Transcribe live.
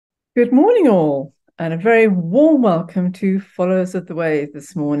Good morning, all, and a very warm welcome to Followers of the Way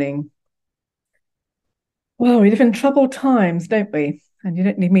this morning. Well, we live in troubled times, don't we? And you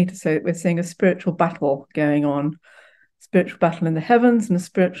don't need me to say it. We're seeing a spiritual battle going on, spiritual battle in the heavens and a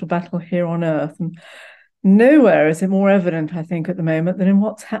spiritual battle here on earth. And nowhere is it more evident, I think, at the moment than in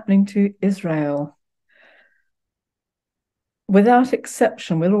what's happening to Israel. Without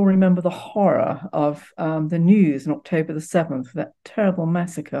exception, we'll all remember the horror of the news on October the 7th, that terrible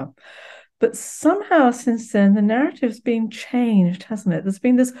massacre. But somehow since then, the narrative's been changed, hasn't it? There's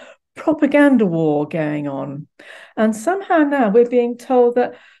been this propaganda war going on. And somehow now we're being told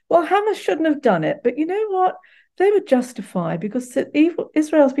that, well, Hamas shouldn't have done it. But you know what? They were justified because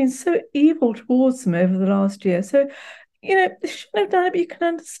Israel's been so evil towards them over the last year. So, they shouldn't have done it, but you can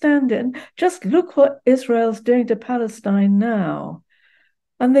understand it. And just look what Israel's doing to Palestine now.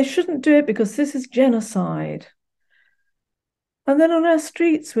 And they shouldn't do it because this is genocide. And then on our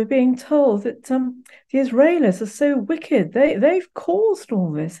streets, we're being told that the Israelis are so wicked. They've caused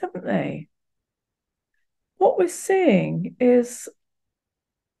all this, haven't they? What we're seeing is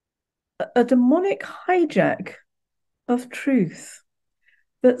a demonic hijack of truth.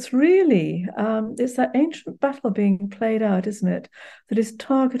 That's really it's that ancient battle being played out, isn't it? That is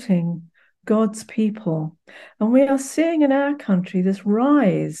targeting God's people, and we are seeing in our country this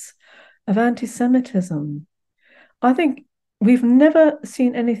rise of anti-Semitism. I think we've never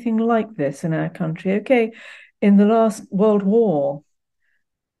seen anything like this in our country. Okay, in the last World War,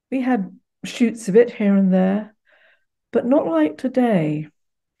 we had shoots of it here and there, but not like today.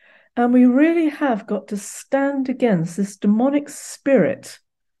 And we really have got to stand against this demonic spirit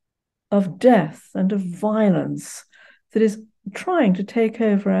of death and of violence that is trying to take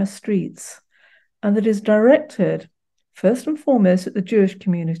over our streets and that is directed first and foremost at the Jewish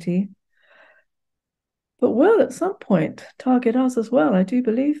community, but will at some point target us as well. I do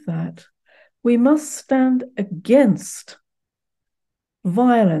believe that. We must stand against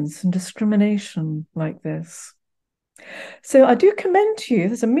violence and discrimination like this. So I do commend to you,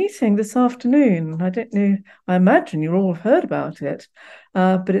 there's a meeting this afternoon. I don't know, I imagine you all have heard about it,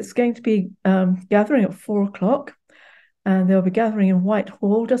 but it's going to be gathering at 4 o'clock, and they'll be gathering in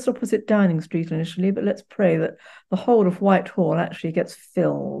Whitehall, just opposite Downing Street initially, but let's pray that the whole of Whitehall actually gets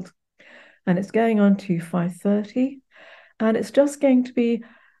filled. And it's going on to 5:30, and it's just going to be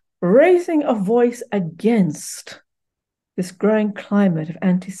raising a voice against this growing climate of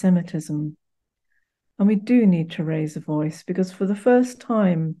anti-Semitism. And we do need to raise a voice because for the first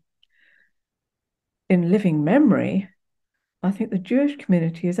time in living memory, I think the Jewish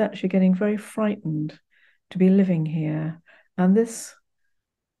community is actually getting very frightened to be living here. And this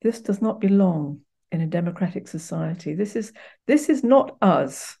does not belong in a democratic society. This is not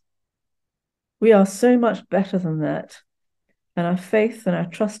us. We are so much better than that. And our faith and our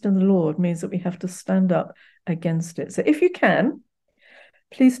trust in the Lord means that we have to stand up against it. So if you can,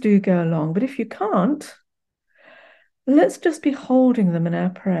 please do go along. But if you can't, let's just be holding them in our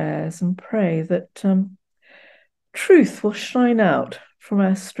prayers and pray that truth will shine out from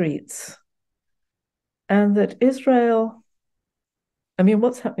our streets and that Israel, I mean,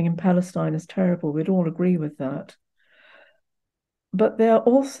 what's happening in Palestine is terrible. We'd all agree with that. But they are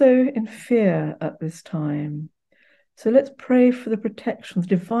also in fear at this time. So let's pray for the protection, the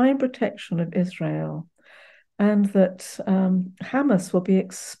divine protection of Israel, and that Hamas will be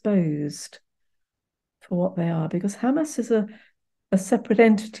exposed for what they are, because Hamas is a separate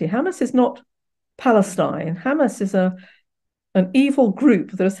entity. Hamas is not Palestine. Hamas is an evil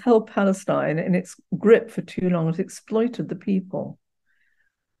group that has held Palestine in its grip for too long. It's exploited the people.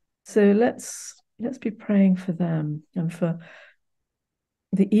 So let's be praying for them and for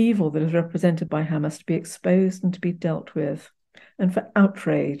the evil that is represented by Hamas to be exposed and to be dealt with, and for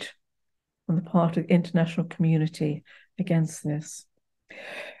outrage on the part of the international community against this.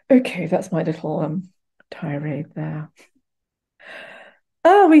 Okay, that's my little tirade there.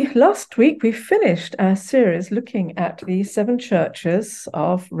 Last week we finished our series looking at the seven churches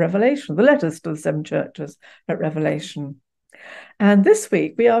of Revelation, the letters to the seven churches at Revelation. And this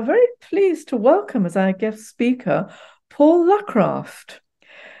week we are very pleased to welcome as our guest speaker Paul Luckraft,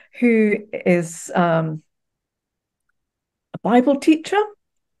 who is a Bible teacher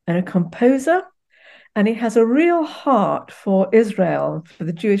and a composer, and he has a real heart for Israel, for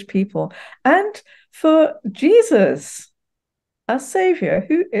the Jewish people, and for Jesus, our Savior,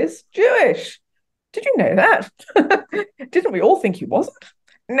 who is Jewish. Did you know that? Didn't we all think he wasn't?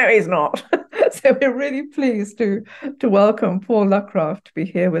 No, he's not. So we're really pleased to welcome Paul Luckraft to be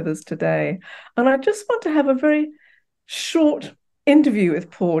here with us today. And I just want to have a very short interview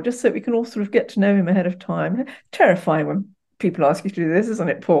with Paul, just so we can all sort of get to know him ahead of time. Terrifying when people ask you to do this, isn't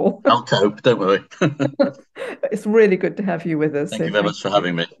it, Paul? I'll cope, don't worry. It's really good to have you with us. Thank So you very thank much for you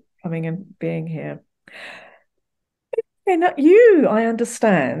having me. for coming and being here. Okay, now you, I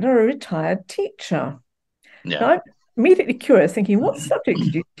understand, are a retired teacher. Yeah. Now, I'm immediately curious, thinking, what subject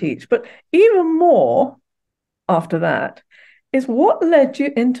did you teach? But even more after that is what led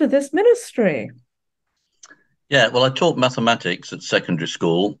you into this ministry? Yeah, well, I taught mathematics at secondary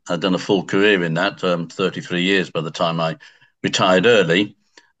school. I'd done a full career in that, 33 years by the time I retired early.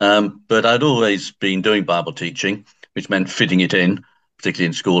 But I'd always been doing Bible teaching, which meant fitting it in, particularly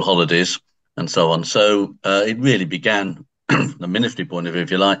in school holidays and so on. So it really began, from the ministry point of view,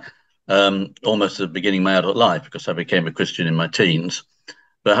 if you like, almost at the beginning of my adult life, because I became a Christian in my teens.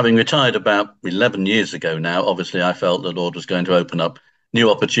 But having retired about 11 years ago now, obviously I felt the Lord was going to open up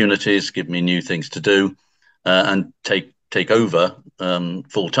new opportunities, give me new things to do, and take over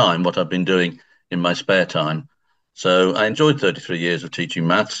full time what I've been doing in my spare time. So I enjoyed 33 years of teaching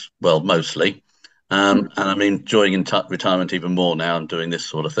maths, well, mostly, and I'm enjoying retirement even more now and doing this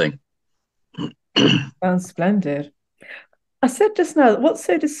sort of thing. Sounds splendid. I said just now that what's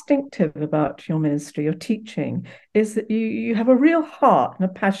so distinctive about your ministry, your teaching, is that you have a real heart and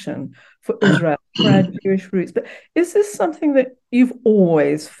a passion for Israel, for our Jewish roots. But is this something that you've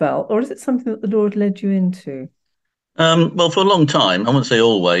always felt, or is it something that the Lord led you into? Well, for a long time, I won't say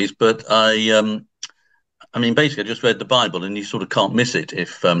always, but I mean, basically, I just read the Bible, and you sort of can't miss it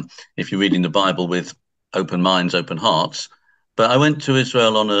if you're reading the Bible with open minds, open hearts. But I went to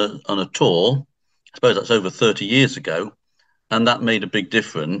Israel on a tour. I suppose that's over 30 years ago, and that made a big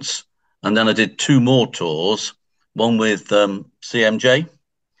difference. And then I did two more tours, one with CMJ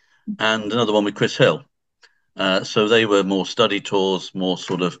and another one with Chris Hill. So they were more study tours, more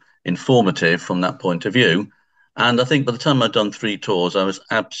sort of informative from that point of view. And I think by the time I'd done three tours, I was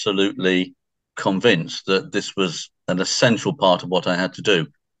absolutely convinced that this was an essential part of what I had to do,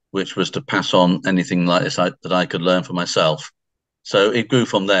 which was to pass on anything like this that I could learn for myself. So it grew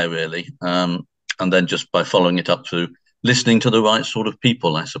from there, really. And then just by following it up through listening to the right sort of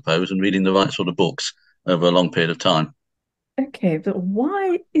people, I suppose, and reading the right sort of books over a long period of time. Okay, but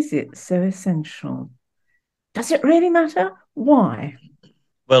why is it so essential? Does it really matter? Why?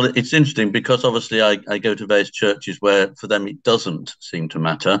 Well, it's interesting because obviously I go to various churches where for them it doesn't seem to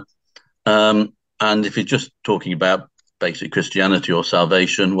matter. And if you're just talking about basic Christianity or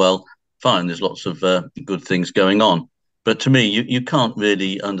salvation, well, fine, there's lots of good things going on. But to me, you can't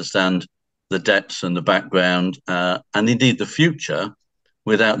really understand the depths and the background and indeed the future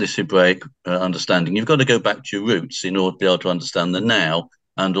without this Hebraic understanding. You've got to go back to your roots in order to be able to understand the now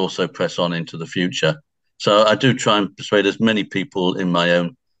and also press on into the future. So I do try and persuade as many people in my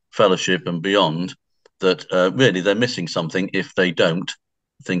own fellowship and beyond that really they're missing something if they don't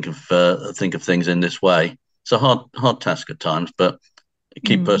think of things in this way. It's a hard task at times, but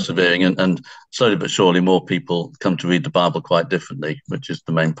keep Mm, persevering, and slowly but surely more people come to read the Bible quite differently, which is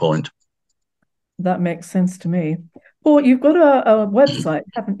the main point. that makes sense to me. Well, you've got a website,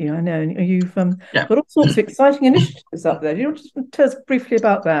 haven't you? I know, and you've Yeah. got all sorts of exciting initiatives up there. Do you want to tell us briefly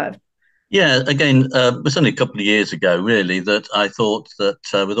about that? Yeah, again, it was only a couple of years ago, really, that I thought that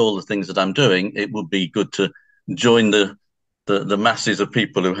with all the things that I'm doing, it would be good to join the masses of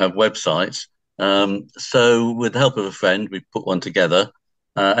people who have websites. So, with the help of a friend, we put one together,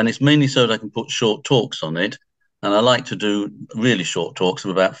 and it's mainly so that I can put short talks on it. And I like to do really short talks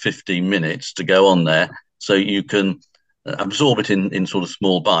of about 15 minutes to go on there, so you can absorb it in sort of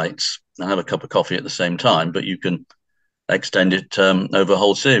small bites. I have a cup of coffee at the same time, but you can extend it over a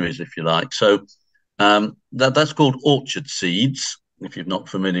whole series if you like. So that's called Orchard Seeds, if you're not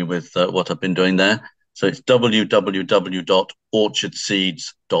familiar with what I've been doing there. So it's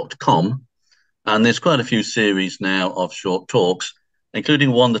www.orchardseeds.com. And there's quite a few series now of short talks,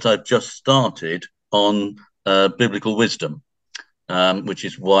 including one that I've just started on biblical wisdom, which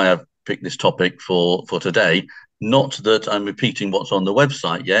is why I've picked this topic for today. Not that I'm repeating what's on the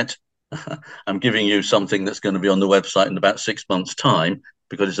website yet. I'm giving you something that's going to be on the website in about 6 months' time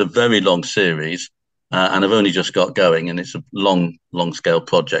because it's a very long series, and I've only just got going, and it's a long scale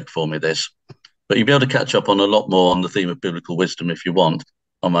project for me. This, but you'll be able to catch up on a lot more on the theme of biblical wisdom if you want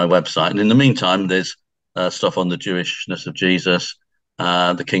on my website. And in the meantime, there's stuff on the Jewishness of Jesus,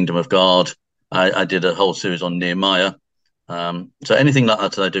 the kingdom of God. I did a whole series on Nehemiah. So anything like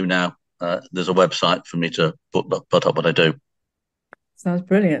that I do now, there's a website for me to put up what I do. Sounds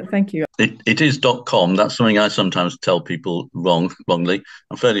brilliant. Thank you. It is .com. That's something I sometimes tell people wrongly.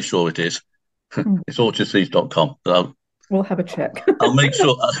 I'm fairly sure it is. Mm, It's orchardseeds.com. But we'll have a check. I'll make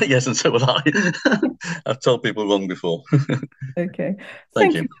sure. Yes, and so will I. I've told people wrong before. Okay. Thank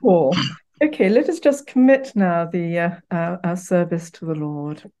Thank you. you, Paul. Okay, let us just commit now our service to the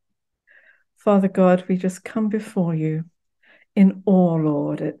Lord. Father God, we just come before you in awe,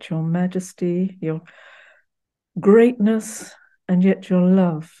 Lord, at your majesty, your greatness, and yet your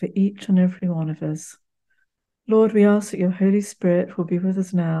love for each and every one of us. Lord, we ask that your Holy Spirit will be with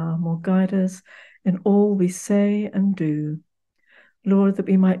us now and will guide us in all we say and do. Lord, that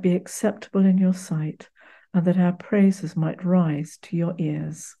we might be acceptable in your sight and that our praises might rise to your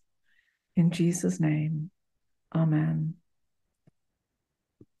ears. In Jesus' name, amen.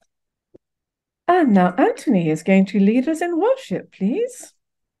 And now Anthony is going to lead us in worship, please.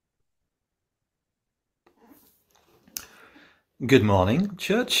 Good morning,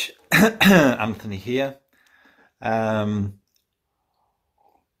 church. Anthony here. We're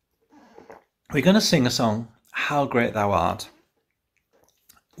going to sing a song, How Great Thou Art,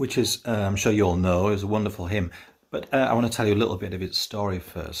 which is, I'm sure you all know, is a wonderful hymn. But I want to tell you a little bit of its story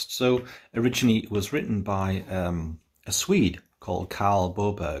first. So originally it was written by a Swede called Carl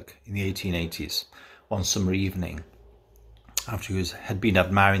Boberg in the 1880s, one summer evening, after he had been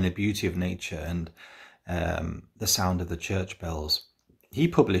admiring the beauty of nature and the sound of the church bells. He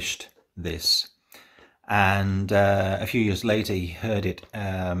published this, and a few years later he heard it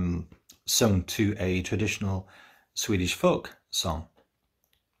sung to a traditional Swedish folk song.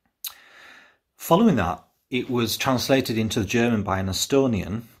 Following that, it was translated into German by an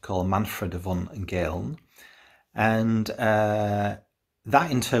Estonian called Manfred von Galen, and that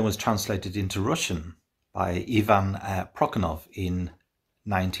in turn was translated into Russian by Ivan Prokhorov in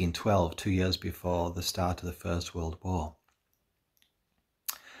 1912, 2 years before the start of the First World War.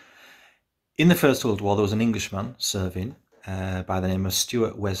 In the First World War, there was an Englishman serving by the name of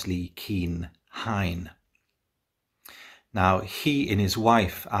Stuart Wesley Keane Hine. Now, he and his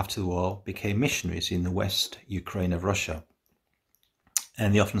wife after the war became missionaries in the West Ukraine of Russia,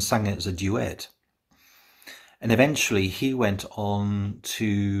 and they often sang it as a duet. And eventually he went on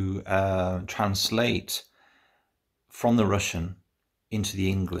to translate from the Russian into the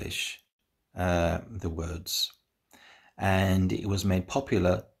English the words, and it was made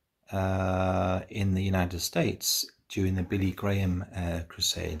popular in the United States during the Billy Graham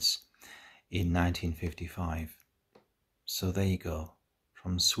Crusades in 1955. So there you go,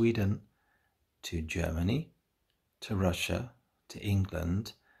 from Sweden to Germany to Russia to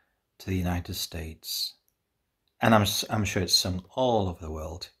England to the United States. And I'm sure it's sung all over the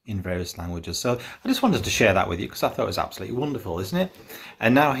world in various languages. So I just wanted to share that with you because I thought it was absolutely wonderful, isn't it?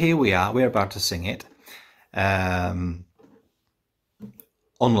 And now here we are, we're about to sing it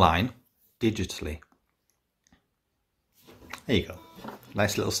online, digitally. There you go.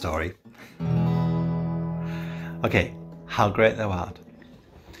 Nice little story. Okay, How Great Thou Art.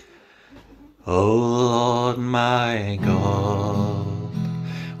 O Lord my God,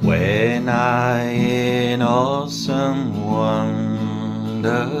 when I in awesome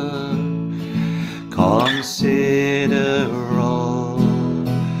wonder consider all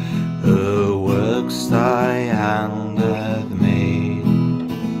the works thy hand hath made,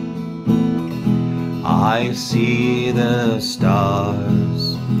 I see the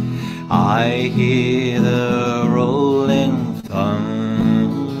stars, I hear the rolling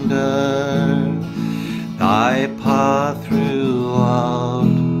thunder, thy path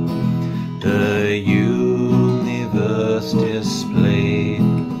throughout the universe displayed.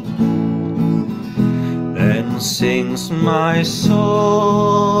 Then sings my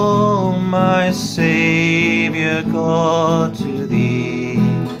soul, my Saviour God, to thee.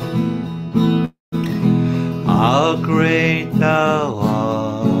 How great thou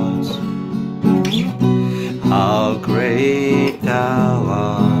art, how great thou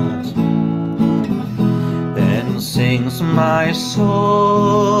art. Then sings my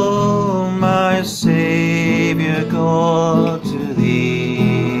soul, my Saviour God, to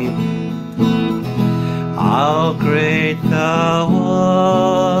thee. How great thou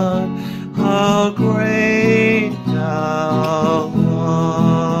art, how great thou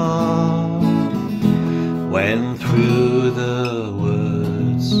art. When through the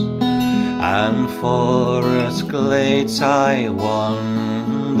woods and forest glades I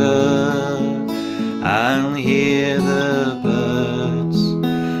wander and hear the birds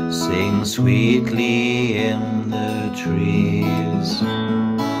sing sweetly in the trees,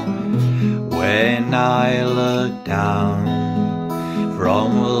 when I look down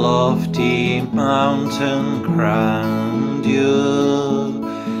from lofty mountain grandeur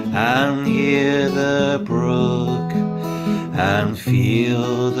and hear the brook and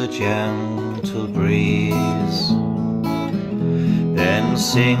feel the gentle breeze, then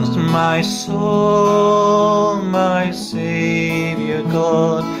sings my soul, my Saviour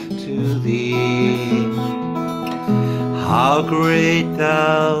God, to to thee. How great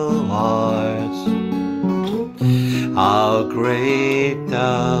thou art, how great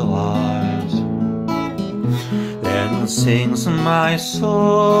thou art. Then sings my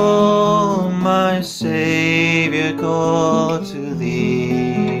soul, my Saviour God, to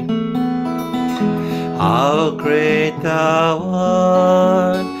thee. How great thou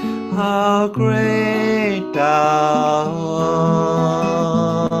art, how great thou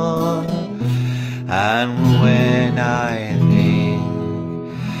art. And when I think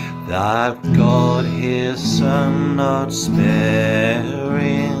that God his Son not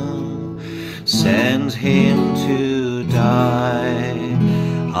sparing sent him to die,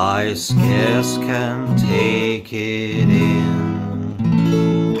 I scarce can take it in,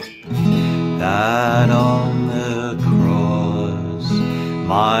 that on the cross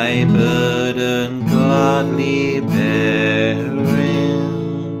my burden gladly bearing,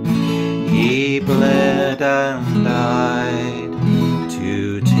 he bled and died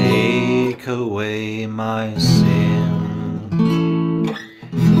to take away my sin.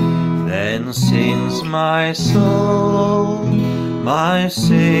 Then sings my soul, my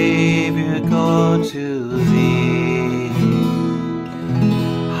Saviour God, to thee.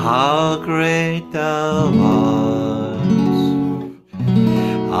 How great thou art,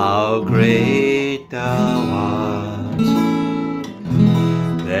 how great thou art.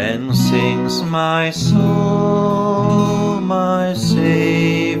 Then sings my soul, my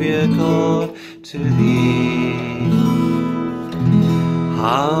Saviour God, to thee.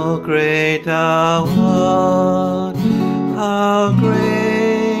 How great thou art, how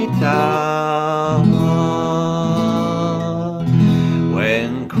great thou art.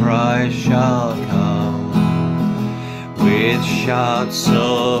 When Christ shall come with shouts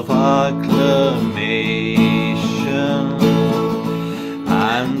of acclamation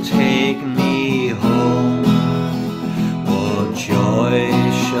and take me home, what joy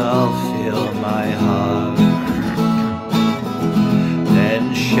shall fill my heart. Then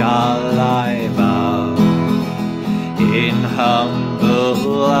shall I bow in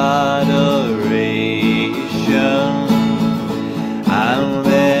humble adoration and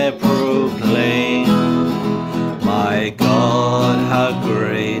there proclaim, my God, how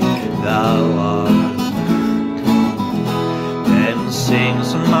great thou art. Then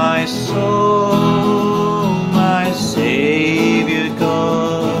sings my soul, my Saviour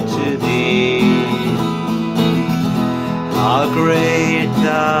God, to thee. How great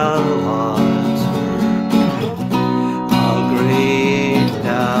thou art, how great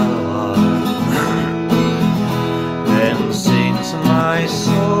thou art. Then sings my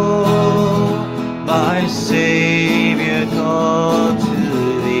soul, my Saviour God, to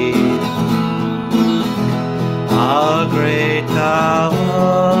thee. How great thou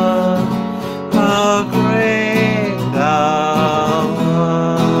art, how great thou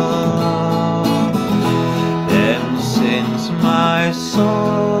art. Then sings my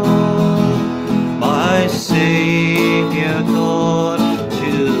soul, my Saviour God,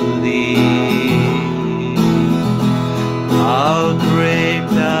 to thee. How great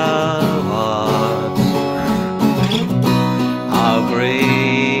thou art, how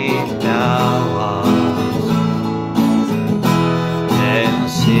great thou art. Then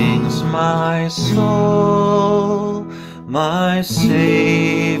sings my soul, my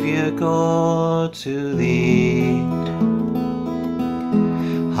Saviour God, to thee.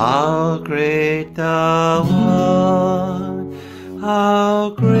 How great thou art, how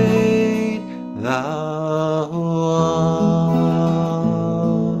great thou art.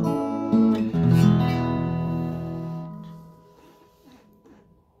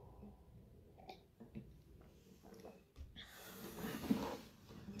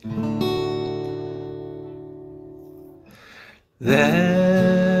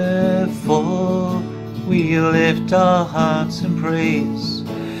 Therefore we lift our hearts in praise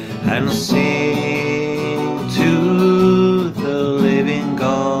and sing to the living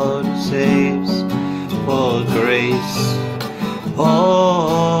God who saves, for grace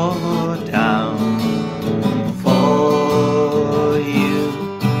poured down for you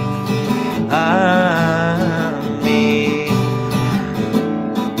and me.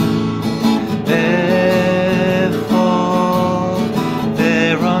 Therefore,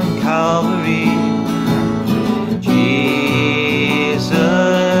 there on Calvary, Jesus,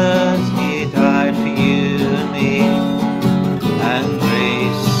 he died for you and me, and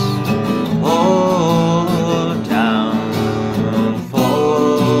grace poured down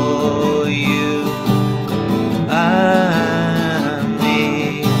for you and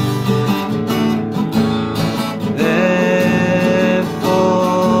me. Therefore,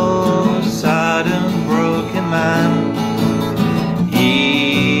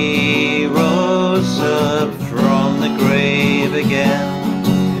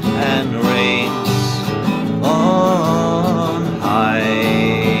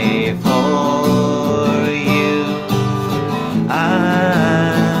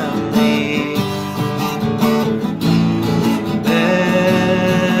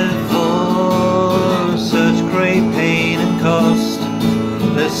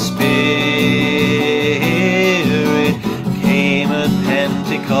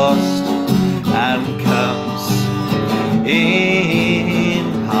 Pentecost and comes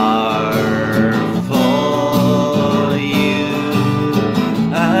in power for you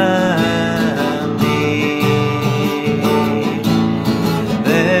and me.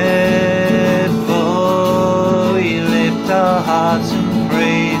 Therefore we lift our hearts in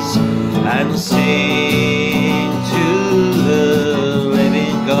praise and sing to the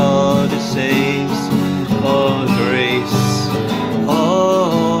living God who saves, for grace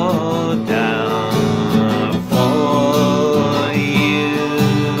all down for you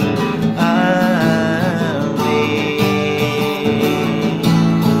and me.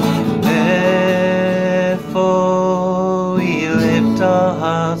 Therefore we lift our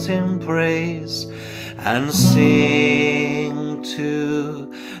hearts in praise and sing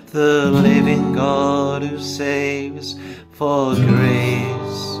to the living God who saves, for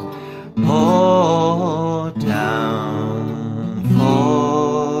grace pour down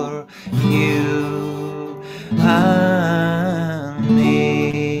for you and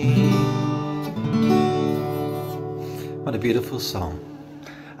me. What a beautiful song.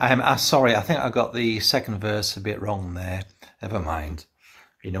 Sorry, I think I got the second verse a bit wrong there. Never mind.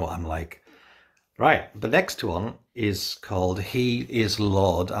 You know what I'm like. Right, the next one is called He is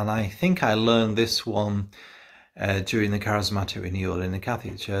Lord, and I think I learned this one during the Charismatic Renewal in the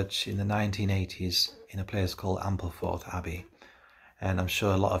Catholic Church in the 1980s in a place called Ampleforth Abbey, and I'm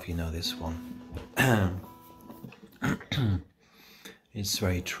sure a lot of you know this one. It's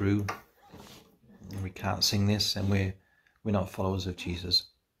very true. We can't sing this, and we're not followers of Jesus.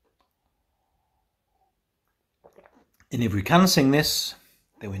 And if we can sing this,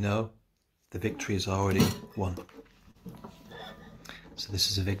 then we know the victory is already won. So this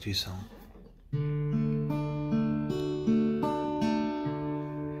is a victory song.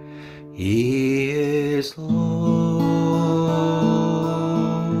 He is Lord.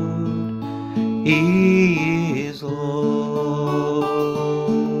 He is Lord.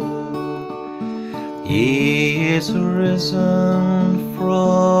 He is risen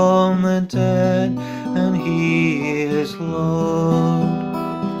from the dead, and He is Lord.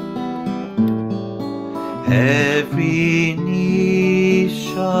 Every knee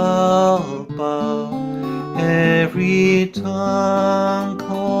shall bow, every tongue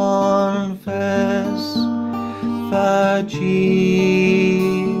confess that Jesus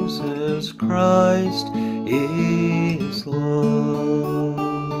Christ is Lord.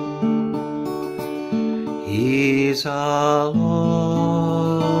 He's our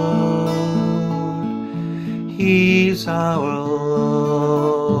Lord. He's our Lord.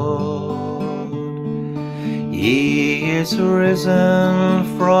 He is risen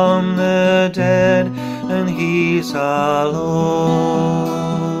from the dead, and He's our Lord.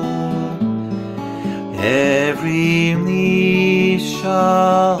 Every knee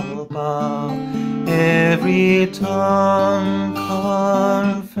shall bow, every tongue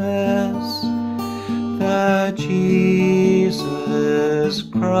confess that Jesus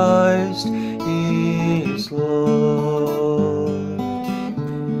Christ is Lord.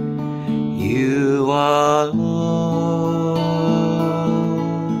 You are Lord,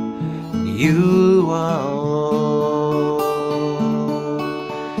 you are Lord,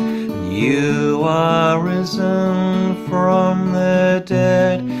 you are risen from the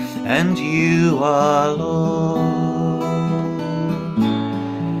dead, and you are Lord.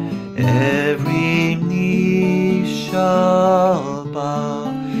 Every knee shall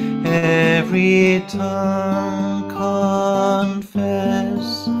bow, every tongue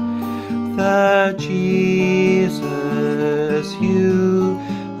confess that Jesus, you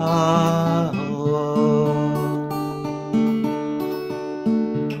are Lord.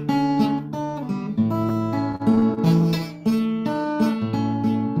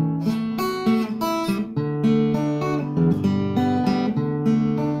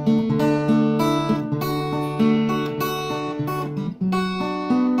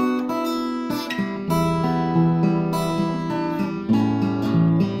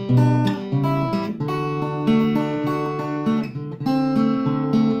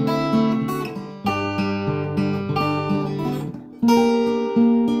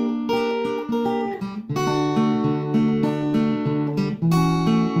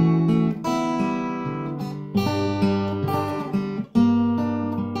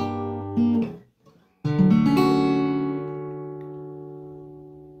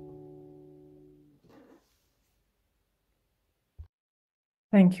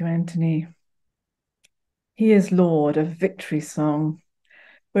 Thank you, Anthony. He is Lord, a victory song.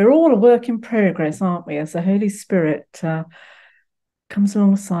 We're all a work in progress, aren't we? As the Holy Spirit comes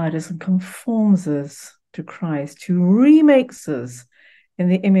alongside us and conforms us to Christ, who remakes us in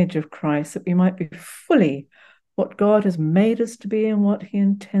the image of Christ, that we might be fully what God has made us to be and what he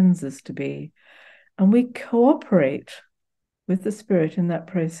intends us to be. And we cooperate with the Spirit in that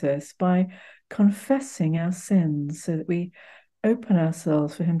process by confessing our sins so that we open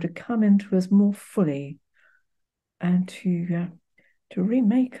ourselves for him to come into us more fully and to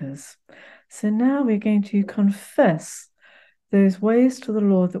remake us. So now we're going to confess those ways to the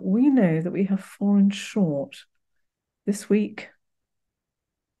Lord that we know that we have fallen short this week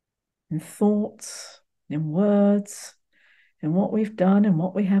in thoughts, in words, in what we've done and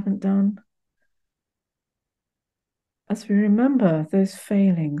what we haven't done. As we remember those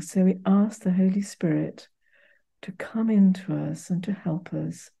failings, so we ask the Holy Spirit to come into us and to help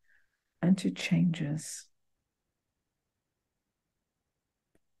us and to change us.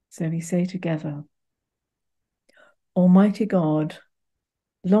 So we say together, Almighty God,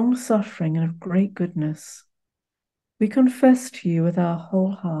 long-suffering and of great goodness, we confess to you with our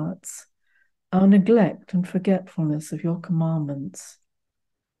whole hearts our neglect and forgetfulness of your commandments,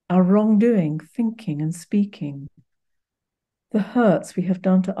 our wrongdoing, thinking and speaking, the hurts we have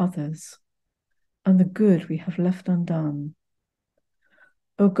done to others, and the good we have left undone.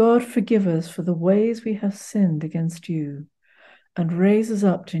 O God, forgive us for the ways we have sinned against you, and raise us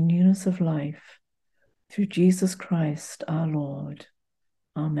up to newness of life, through Jesus Christ our Lord.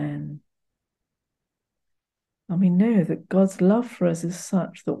 Amen. And we know that God's love for us is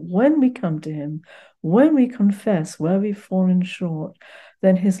such that when we come to him, when we confess where we've fallen short,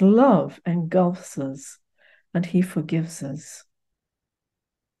 then his love engulfs us and he forgives us.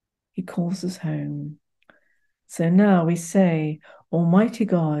 He calls us home. So now we say, Almighty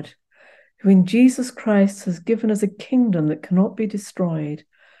God, who in Jesus Christ has given us a kingdom that cannot be destroyed,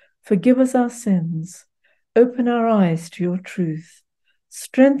 forgive us our sins, open our eyes to your truth,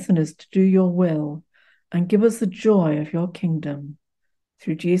 strengthen us to do your will, and give us the joy of your kingdom.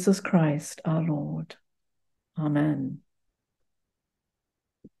 Through Jesus Christ our Lord. Amen.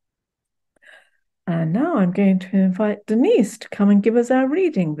 And now I'm going to invite Denise to come and give us our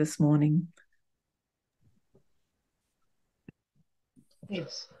reading this morning.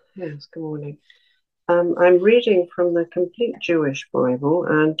 Yes, good morning. I'm reading from the Complete Jewish Bible,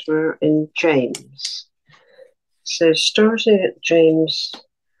 and we're in James. So starting at James,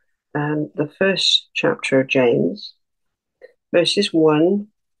 the first chapter of James, verses 1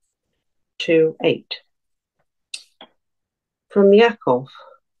 to 8. From Yaakov,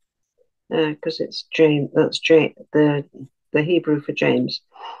 because it's James, that's the Hebrew for James,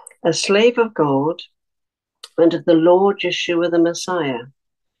 a slave of God and of the Lord Yeshua the Messiah,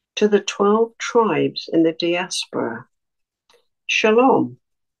 to the 12 tribes in the diaspora, Shalom.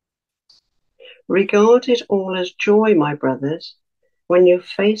 Regard it all as joy, my brothers, when you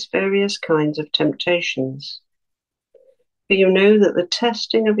face various kinds of temptations. For you know that the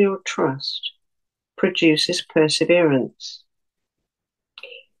testing of your trust produces perseverance.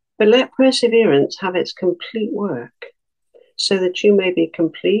 But let perseverance have its complete work, so that you may be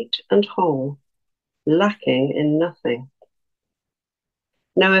complete and whole, lacking in nothing.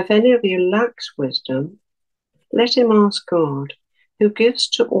 Now, if any of you lacks wisdom, let him ask God, who gives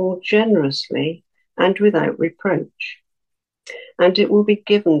to all generously and without reproach, and it will be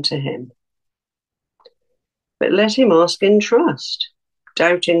given to him. But let him ask in trust,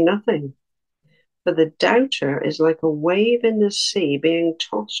 doubting nothing. For the doubter is like a wave in the sea being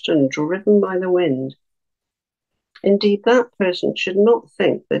tossed and driven by the wind. Indeed, that person should not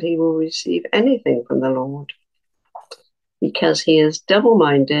think that he will receive anything from the Lord, because he is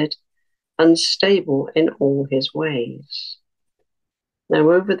double-minded, unstable in all his ways.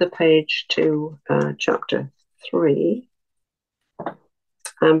 Now over the page to chapter 3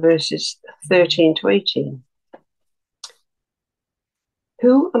 and verses 13 to 18.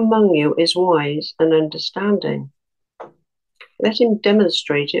 Who among you is wise and understanding? Let him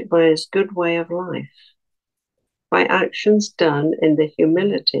demonstrate it by his good way of life, by actions done in the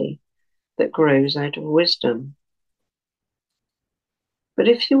humility that grows out of wisdom. But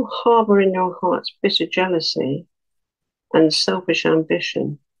if you harbor in your hearts bitter jealousy and selfish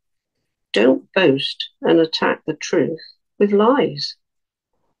ambition, don't boast and attack the truth with lies.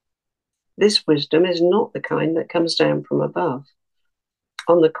 This wisdom is not the kind that comes down from above.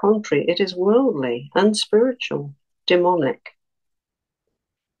 On the contrary, it is worldly, unspiritual, demonic.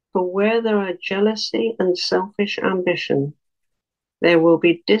 For where there are jealousy and selfish ambition, there will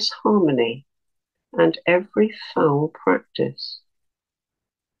be disharmony and every foul practice.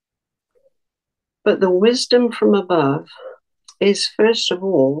 But the wisdom from above is first of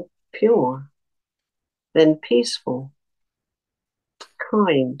all pure, then peaceful,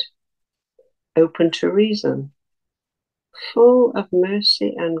 kind, open to reason, full of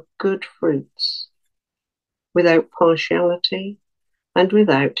mercy and good fruits, without partiality and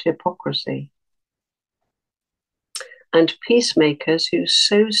without hypocrisy. And peacemakers who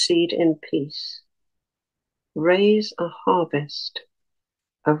sow seed in peace raise a harvest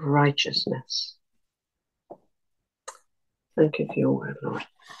of righteousness. Thank you for your word, Lord.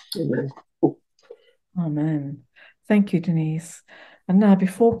 Amen. Amen. Thank you, Denise. And now,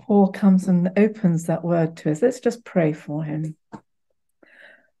 before Paul comes and opens that word to us, let's just pray for him.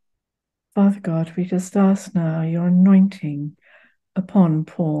 Father God, we just ask now your anointing upon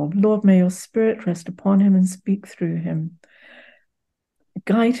Paul. Lord, may your spirit rest upon him and speak through him.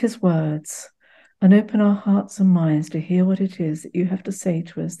 Guide his words and open our hearts and minds to hear what it is that you have to say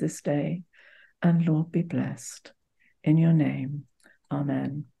to us this day. And Lord, be blessed. In your name,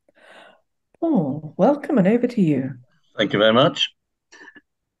 amen. Paul, welcome, and over to you. Thank you very much.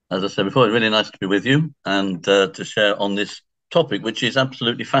 As I said before, it's really nice to be with you and to share on this topic, which is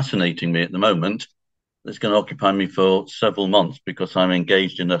absolutely fascinating me at the moment. It's going to occupy me for several months because I'm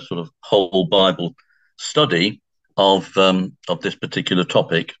engaged in a sort of whole Bible study of this particular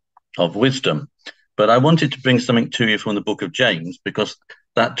topic of wisdom. But I wanted to bring something to you from the book of James, because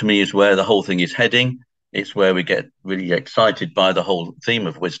that to me is where the whole thing is heading. It's where we get really excited by the whole theme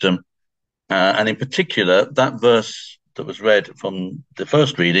of wisdom. And in particular, that verse that was read from the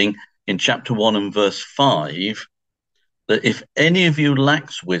first reading in chapter 1 and verse 5, that if any of you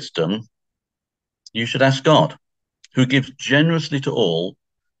lacks wisdom, you should ask God, who gives generously to all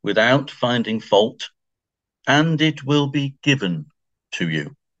without finding fault, and it will be given to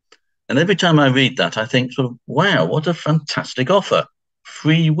you. And every time I read that, I think sort of, wow, what a fantastic offer.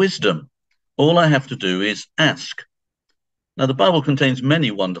 Free wisdom. All I have to do is ask. Now, the Bible contains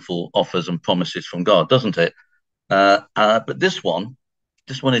many wonderful offers and promises from God, doesn't it? But this one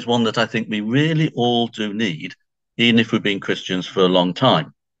is one that I think we really all do need, even if we've been Christians for a long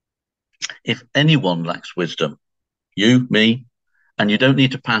time. If anyone lacks wisdom, you, me, and you don't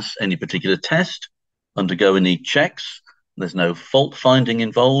need to pass any particular test, undergo any checks, there's no fault finding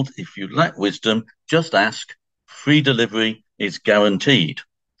involved. If you lack wisdom, just ask. Free delivery is guaranteed,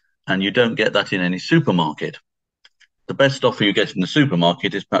 and you don't get that in any supermarket. The best offer you get in the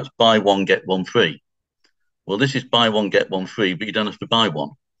supermarket is perhaps buy one, get one free. Well, this is buy one, get one free, but you don't have to buy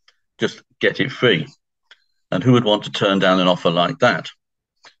one. Just get it free. And who would want to turn down an offer like that?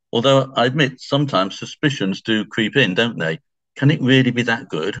 Although I admit sometimes suspicions do creep in, don't they? Can it really be that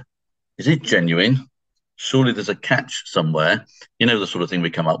good? Is it genuine? Surely there's a catch somewhere. You know, the sort of thing we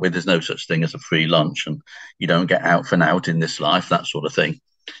come up with. There's no such thing as a free lunch, and you don't get out for an out in this life, that sort of thing.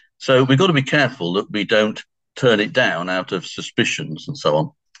 So we've got to be careful that we don't turn it down out of suspicions and so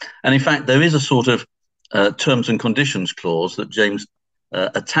on. And in fact, there is a sort of terms and conditions clause that James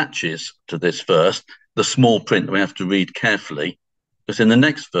attaches to this verse, the small print that we have to read carefully, because in the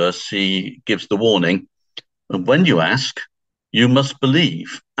next verse, he gives the warning, and when you ask, you must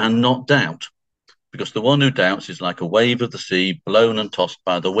believe and not doubt, because the one who doubts is like a wave of the sea blown and tossed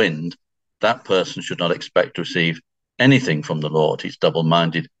by the wind. That person should not expect to receive anything from the Lord. He's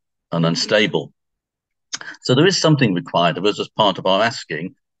double-minded and unstable. So there is something required of us as part of our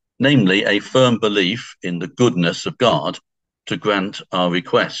asking, namely a firm belief in the goodness of God to grant our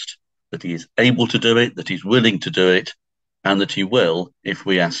request, that he is able to do it, that he's willing to do it, and that he will if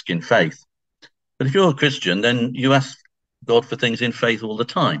we ask in faith. But if you're a Christian, then you ask God for things in faith all the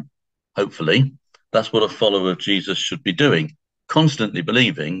time, hopefully. That's what a follower of Jesus should be doing, constantly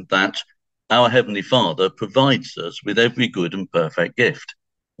believing that our Heavenly Father provides us with every good and perfect gift,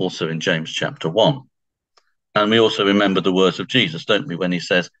 also in James chapter 1. And we also remember the words of Jesus, don't we, when he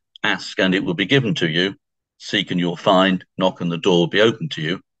says, ask and it will be given to you, seek and you'll find, knock and the door will be open to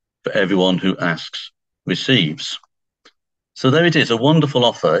you. For everyone who asks receives. So there it is, a wonderful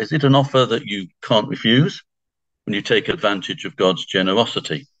offer. Is it an offer that you can't refuse when you take advantage of God's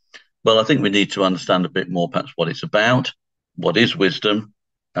generosity? Well, I think we need to understand a bit more perhaps what it's about, what is wisdom,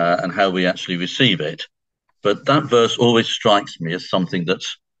 and how we actually receive it. But that verse always strikes me as something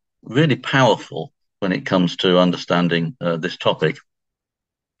that's really powerful when it comes to understanding this topic.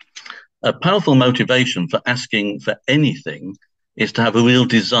 A powerful motivation for asking for anything is to have a real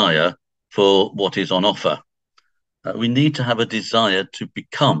desire for what is on offer. We need to have a desire to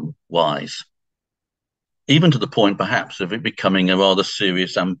become wise, even to the point perhaps of it becoming a rather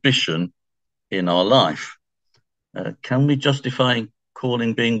serious ambition in our life. Can we justify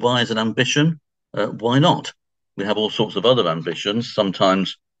calling being wise an ambition? Why not? We have all sorts of other ambitions,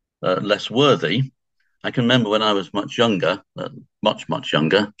 sometimes less worthy. I can remember when I was much younger, much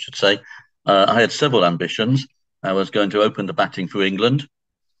younger, I should say, I had several ambitions. I was going to open the batting for England.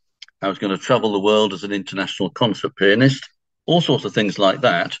 I was going to travel the world as an international concert pianist, all sorts of things like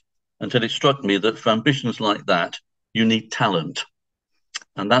that, until it struck me that for ambitions like that, you need talent.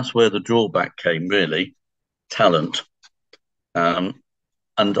 And that's where the drawback came, really, talent.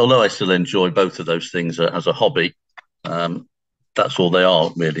 And although I still enjoy both of those things as a hobby, that's all they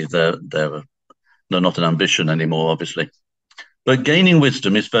are, really. They're not an ambition anymore, obviously. But gaining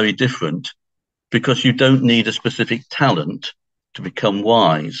wisdom is very different because you don't need a specific talent to become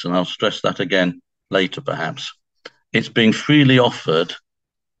wise. And I'll stress that again later, perhaps. It's being freely offered,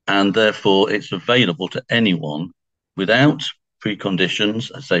 and therefore it's available to anyone without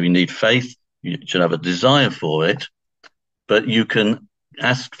preconditions. I say you need faith, you should have a desire for it, but you can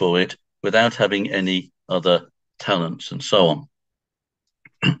ask for it without having any other talents and so on.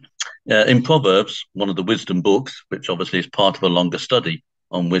 In Proverbs, one of the wisdom books, which obviously is part of a longer study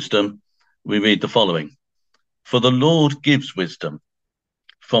on wisdom, we read the following: "For the Lord gives wisdom.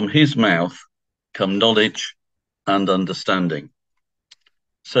 From his mouth come knowledge and understanding."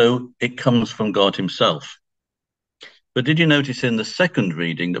 So it comes from God himself. But did you notice in the second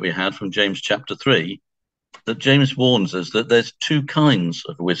reading that we had from James chapter 3, that James warns us that there's two kinds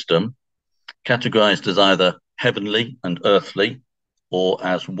of wisdom, categorized as either heavenly and earthly, or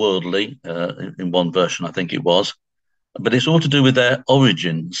as worldly, in one version, I think it was. But it's all to do with their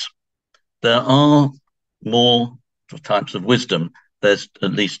origins. There are more types of wisdom. There's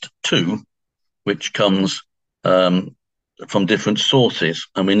at least two, which comes from different sources,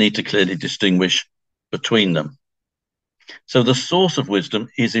 and we need to clearly distinguish between them. So the source of wisdom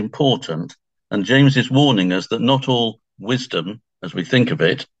is important, and James is warning us that not all wisdom, as we think of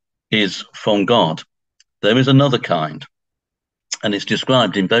it, is from God. There is another kind, and it's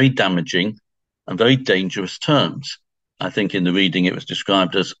described in very damaging and very dangerous terms. I think in the reading it was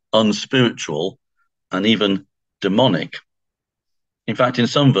described as unspiritual and even demonic. In fact, in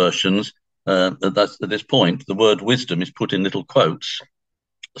some versions, at this point, the word wisdom is put in little quotes.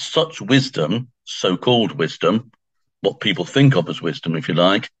 Such wisdom, so-called wisdom, what people think of as wisdom, if you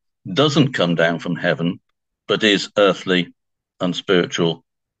like, doesn't come down from heaven, but is earthly, unspiritual,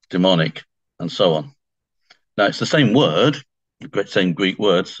 demonic, and so on. Now, it's the same word, the same Greek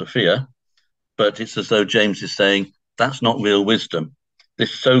word, Sophia, but it's as though James is saying, that's not real wisdom.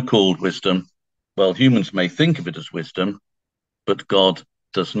 This so-called wisdom, well, humans may think of it as wisdom, but God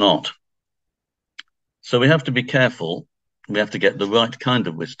does not. So we have to be careful. We have to get the right kind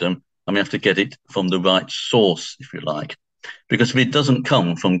of wisdom, and we have to get it from the right source, if you like. Because if it doesn't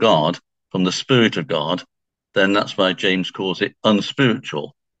come from God, from the Spirit of God, then that's why James calls it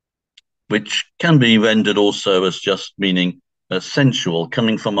unspiritual, which can be rendered also as just meaning sensual,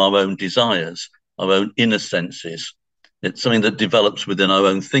 coming from our own desires, our own inner senses. It's something that develops within our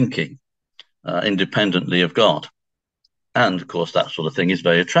own thinking, independently of God. And of course, that sort of thing is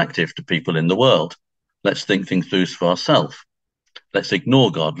very attractive to people in the world. Let's think things through for ourselves. Let's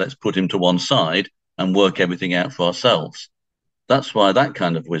ignore God. Let's put him to one side and work everything out for ourselves. That's why that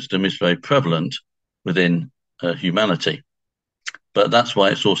kind of wisdom is very prevalent within humanity. But that's why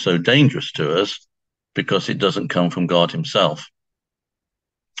it's also dangerous to us, because it doesn't come from God himself.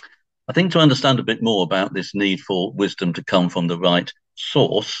 I think to understand a bit more about this need for wisdom to come from the right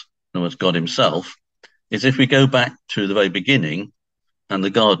source, in other words, God himself, is if we go back to the very beginning and the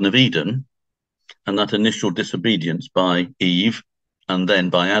Garden of Eden and that initial disobedience by Eve and then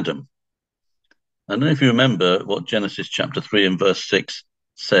by Adam. I don't know if you remember what Genesis chapter 3 and verse 6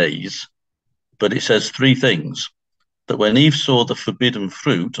 says, but it says three things. That when Eve saw the forbidden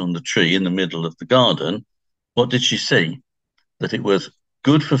fruit on the tree in the middle of the garden, what did she see? That it was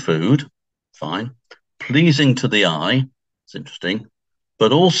good for food, fine, pleasing to the eye, it's interesting,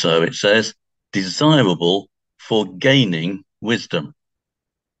 but also it says desirable for gaining wisdom.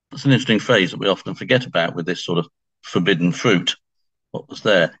 That's an interesting phrase that we often forget about with this sort of forbidden fruit. What was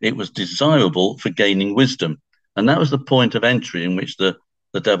there? It was desirable for gaining wisdom. And that was the point of entry in which the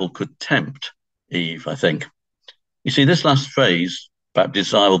devil could tempt Eve, I think. You see, this last phrase about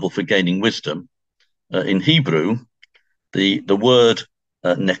desirable for gaining wisdom, in Hebrew, the word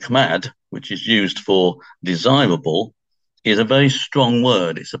nechmad, which is used for desirable, is a very strong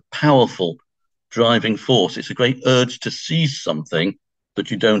word. It's a powerful driving force. It's a great urge to seize something that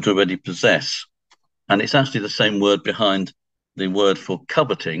you don't already possess. And it's actually the same word behind the word for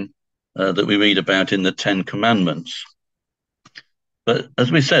coveting that we read about in the Ten Commandments. But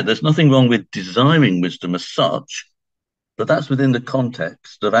as we said, there's nothing wrong with desiring wisdom as such, but that's within the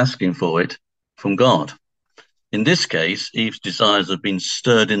context of asking for it from God. In this case, Eve's desires have been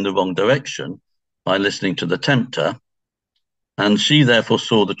stirred in the wrong direction by listening to the tempter, and she therefore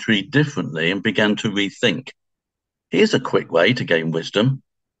saw the tree differently and began to rethink. Here's a quick way to gain wisdom.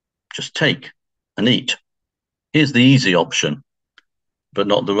 just take and eat. Here's the easy option, but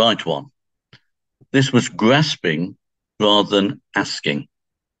not the right one. This was grasping rather than asking.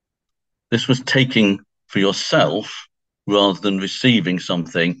 This was taking for yourself rather than receiving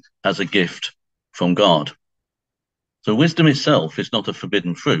something as a gift from God. So wisdom itself is not a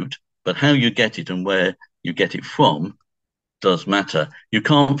forbidden fruit, but how you get it and where you get it from does matter. You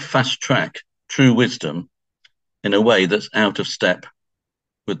can't fast track true wisdom in a way that's out of step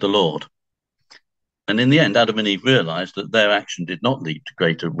with the Lord. And in the end, Adam and Eve realized that their action did not lead to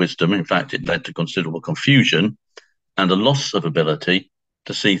greater wisdom. In fact, it led to considerable confusion and a loss of ability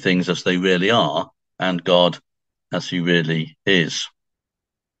to see things as they really are and God as he really is.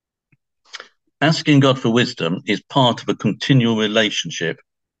 Asking God for wisdom is part of a continual relationship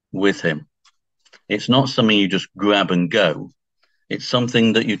with him. It's not something you just grab and go. It's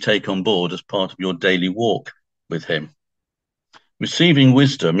something that you take on board as part of your daily walk with him. Receiving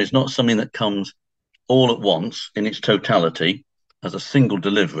wisdom is not something that comes all at once in its totality as a single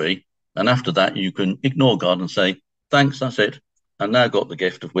delivery. And after that, you can ignore God and say, thanks, that's it. I've now got the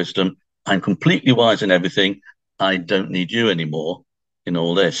gift of wisdom. I'm completely wise in everything. I don't need you anymore in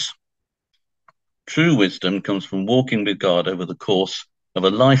all this. True wisdom comes from walking with God over the course of a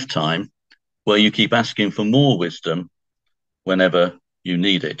lifetime where you keep asking for more wisdom whenever you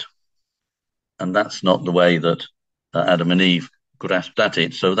need it. And that's not the way that Adam and Eve grasped at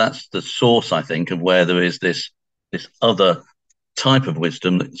it. So that's the source, I think, of where there is this other type of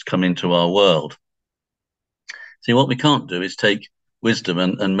wisdom that's come into our world. See, what we can't do is take wisdom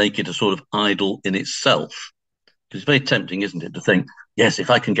and make it a sort of idol in itself. Because it's very tempting, isn't it, to think, yes, if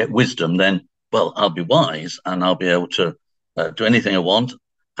I can get wisdom, then, well, I'll be wise and I'll be able to do anything I want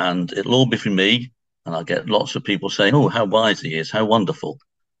and it'll all be for me. And I'll get lots of people saying, oh, how wise he is, how wonderful.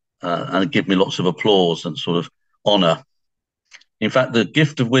 And give me lots of applause and sort of honor. In fact, the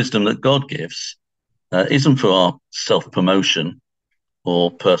gift of wisdom that God gives isn't for our self-promotion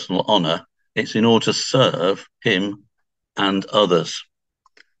or personal honor. It's in order to serve him and others.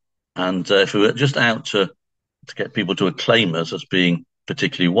 And if we were just out to get people to acclaim us as being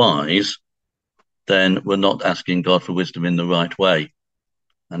particularly wise, then we're not asking God for wisdom in the right way.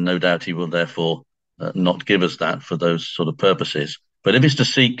 And no doubt he will therefore not give us that for those sort of purposes. But if it's to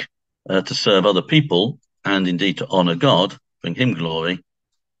seek to serve other people and indeed to honor God, bring him glory,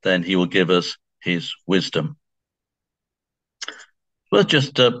 then he will give us his wisdom. Worth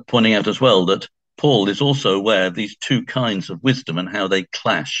just pointing out as well that Paul is also aware of these two kinds of wisdom and how they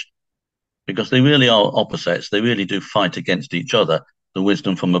clash, because they really are opposites. They really do fight against each other, the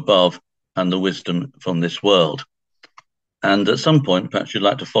wisdom from above and the wisdom from this world. And at some point, perhaps you'd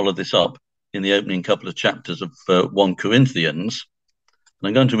like to follow this up in the opening couple of chapters of 1 Corinthians. And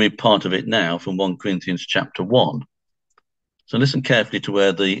I'm going to read part of it now from 1 Corinthians chapter 1. So listen carefully to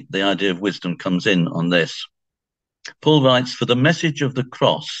where the idea of wisdom comes in on this. Paul writes, for the message of the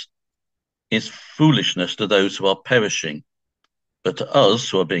cross is foolishness to those who are perishing, but to us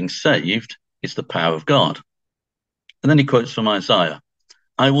who are being saved, it's the power of God. And then he quotes from Isaiah,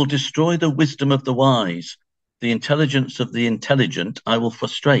 I will destroy the wisdom of the wise, the intelligence of the intelligent I will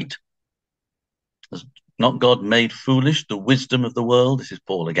frustrate. Has not God made foolish the wisdom of the world? This is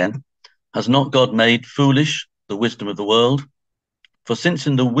Paul again. Has not God made foolish the wisdom of the world? For since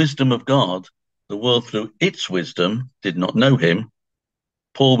in the wisdom of God, the world through its wisdom did not know him,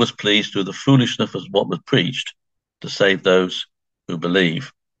 Paul was pleased through the foolishness of what was preached to save those who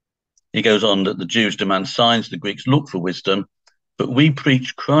believe. He goes on that the Jews demand signs, the Greeks look for wisdom, but we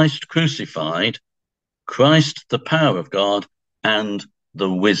preach Christ crucified, Christ the power of God and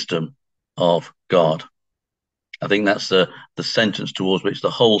the wisdom of God. I think that's the sentence towards which the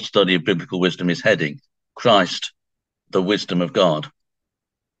whole study of biblical wisdom is heading. Christ, the wisdom of God.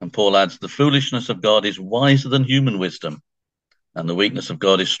 And Paul adds, the foolishness of God is wiser than human wisdom, and the weakness of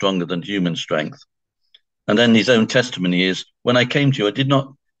God is stronger than human strength. And then his own testimony is, when I came to you, I did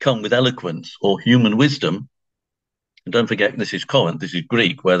not come with eloquence or human wisdom. And don't forget, this is Corinth, this is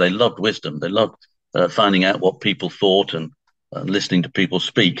Greek, where they loved wisdom. They loved finding out what people thought and listening to people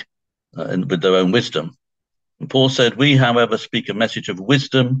speak with their own wisdom. And Paul said, we, however, speak a message of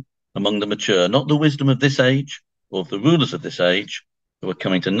wisdom among the mature, not the wisdom of this age or of the rulers of this age who are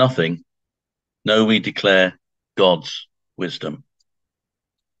coming to nothing. No, we declare God's wisdom.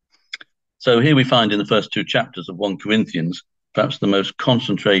 So here we find in the first two chapters of 1 Corinthians, perhaps the most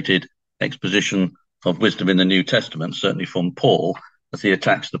concentrated exposition of wisdom in the New Testament, certainly from Paul, as he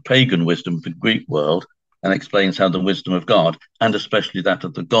attacks the pagan wisdom of the Greek world and explains how the wisdom of God, and especially that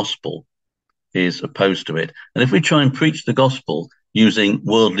of the gospel, is opposed to it. And if we try and preach the gospel using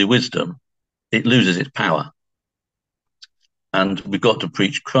worldly wisdom, it loses its power. And we've got to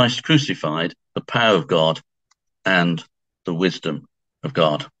preach Christ crucified, the power of God, and the wisdom of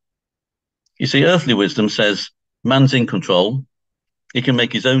God. You see, earthly wisdom says man's in control. He can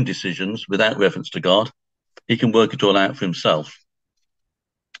make his own decisions without reference to God. He can work it all out for himself.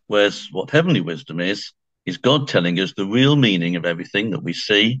 Whereas what heavenly wisdom is God telling us the real meaning of everything that we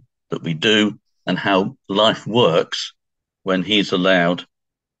see, that we do, and how life works when he's allowed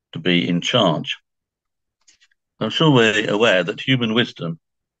to be in charge. I'm sure we're aware that human wisdom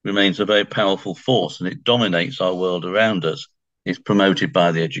remains a very powerful force and it dominates our world around us. It's promoted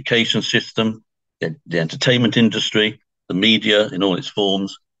by the education system, the entertainment industry, the media in all its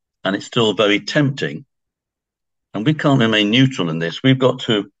forms, and it's still very tempting. And we can't remain neutral in this. We've got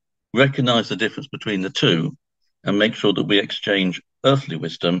to recognize the difference between the two and make sure that we exchange earthly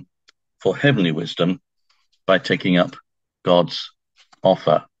wisdom for heavenly wisdom by taking up God's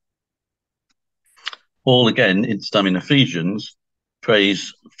offer. Paul, again, in Ephesians,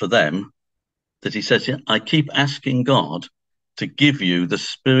 prays for them that he says, I keep asking God to give you the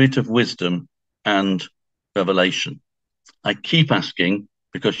spirit of wisdom and revelation. I keep asking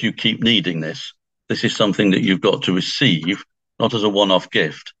because you keep needing this. This is something that you've got to receive, not as a one-off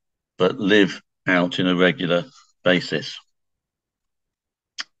gift, but live out in a regular basis.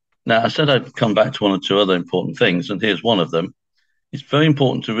 Now, I said I'd come back to one or two other important things, and here's one of them. It's very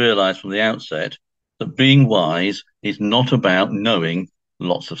important to realize from the outset that being wise is not about knowing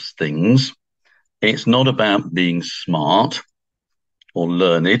lots of things. It's not about being smart or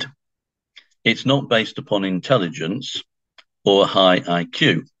learned. It's not based upon intelligence or a high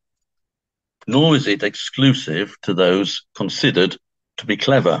IQ, nor is it exclusive to those considered to be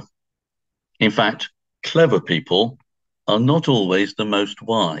clever. In fact, clever people are not always the most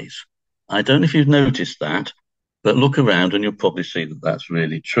wise. I don't know if you've noticed that, but look around and you'll probably see that that's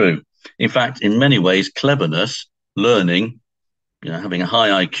really true. In fact, in many ways, cleverness, learning, having a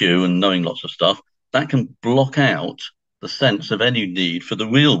high IQ and knowing lots of stuff, that can block out the sense of any need for the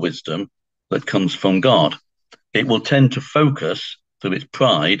real wisdom that comes from God. It will tend to focus through its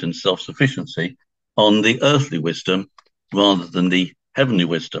pride and self-sufficiency on the earthly wisdom rather than the heavenly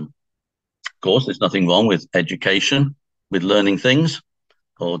wisdom. Of course, there's nothing wrong with education, with learning things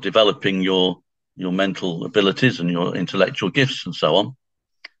or developing your mental abilities and your intellectual gifts and so on.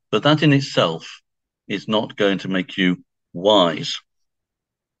 But that in itself is not going to make you wise.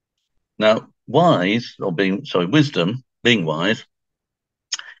 Now, wisdom, being wise,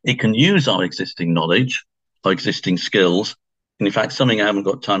 it can use our existing knowledge, our existing skills. And in fact, something I haven't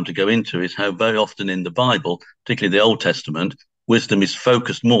got time to go into is how very often in the Bible, particularly the Old Testament, wisdom is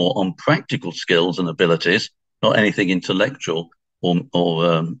focused more on practical skills and abilities, not anything intellectual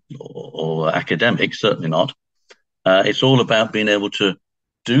or academic, certainly not. It's all about being able to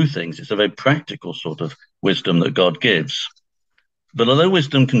do things. It's a very practical sort of wisdom that God gives. But although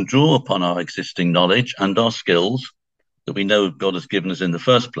wisdom can draw upon our existing knowledge and our skills that we know God has given us in the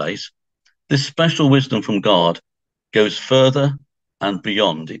first place, this special wisdom from God goes further and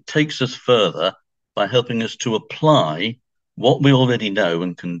beyond. It takes us further by helping us to apply what we already know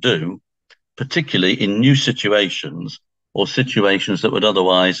and can do, particularly in new situations or situations that would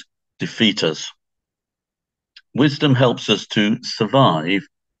otherwise defeat us. Wisdom helps us to survive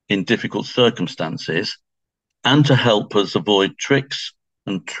in difficult circumstances and to help us avoid tricks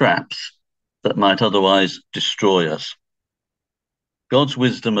and traps that might otherwise destroy us. God's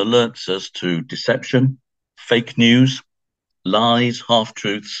wisdom alerts us to deception, fake news, lies,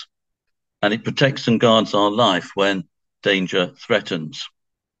 half-truths, and it protects and guards our life when danger threatens.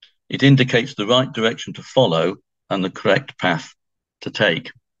 It indicates the right direction to follow and the correct path to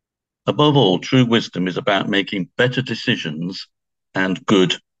take. Above all, true wisdom is about making better decisions and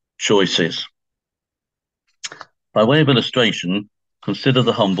good choices. By way of illustration, consider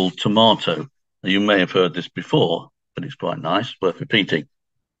the humble tomato. Now, you may have heard this before, but it's quite nice, worth repeating.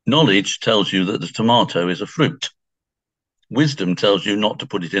 Knowledge tells you that the tomato is a fruit. Wisdom tells you not to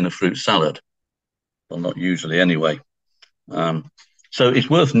put it in a fruit salad. Well, not usually anyway. So it's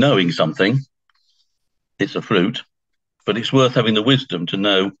worth knowing something. It's a fruit, but it's worth having the wisdom to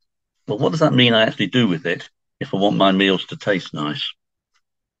know, well, what does that mean I actually do with it if I want my meals to taste nice?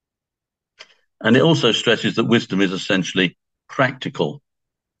 And it also stresses that wisdom is essentially practical.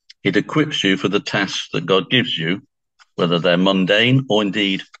 It equips you for the tasks that God gives you, whether they're mundane or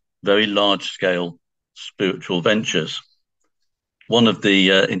indeed very large-scale spiritual ventures. One of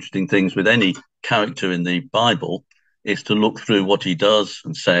the interesting things with any character in the Bible is to look through what he does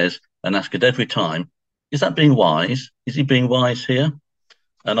and says and ask it every time, is that being wise? Is he being wise here?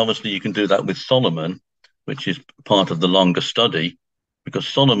 And obviously you can do that with Solomon, which is part of the longer study, because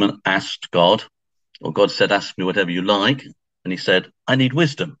Solomon asked God, or God said, ask me whatever you like. And he said, I need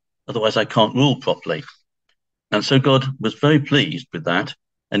wisdom, otherwise I can't rule properly. And so God was very pleased with that,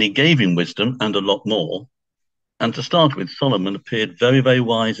 and he gave him wisdom and a lot more. And to start with, Solomon appeared very, very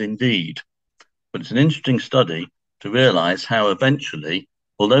wise indeed. But it's an interesting study to realize how eventually,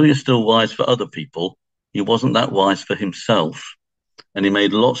 although he was still wise for other people, he wasn't that wise for himself. And he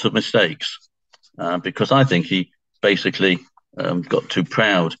made lots of mistakes because I think he basically got too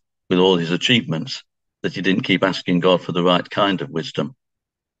proud with all his achievements that he didn't keep asking God for the right kind of wisdom.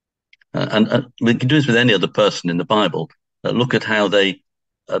 And we can do this with any other person in the Bible. Look at how they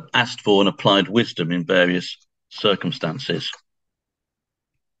asked for and applied wisdom in various circumstances.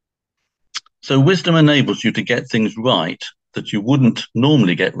 So wisdom enables you to get things right that you wouldn't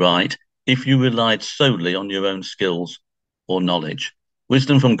normally get right if you relied solely on your own skills or knowledge.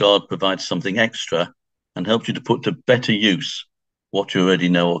 Wisdom from God provides something extra and helps you to put to better use what you already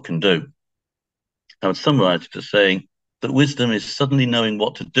know or can do. I would summarize it as saying that wisdom is suddenly knowing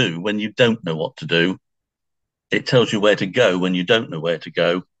what to do when you don't know what to do. It tells you where to go when you don't know where to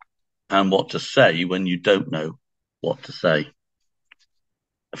go, and what to say when you don't know what to say.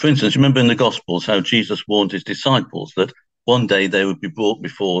 For instance, remember in the Gospels how Jesus warned his disciples that one day they would be brought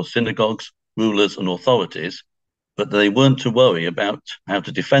before synagogues, rulers, and authorities, but they weren't to worry about how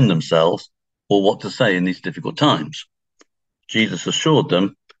to defend themselves or what to say in these difficult times. Jesus assured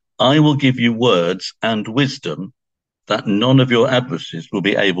them, I will give you words and wisdom that none of your adversaries will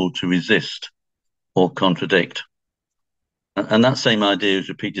be able to resist or contradict. And that same idea is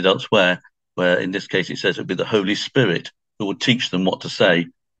repeated elsewhere, where in this case it says it would be the Holy Spirit who will teach them what to say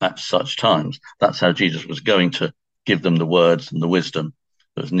at such times. That's how Jesus was going to give them the words and the wisdom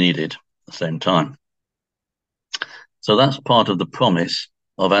that was needed at the same time. So that's part of the promise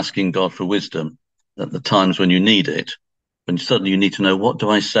of asking God for wisdom at the times when you need it, when suddenly you need to know, what do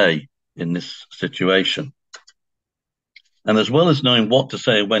I say in this situation? And as well as knowing what to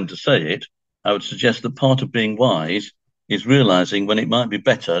say and when to say it, I would suggest that part of being wise is realizing when it might be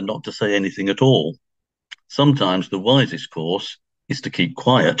better not to say anything at all. Sometimes the wisest course is to keep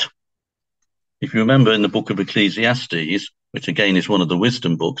quiet. If you remember in the book of Ecclesiastes, which again is one of the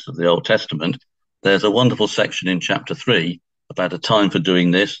wisdom books of the Old Testament, there's a wonderful section in chapter 3 about a time for doing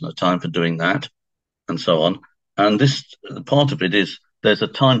this and a time for doing that, and so on. And this part of it is there's a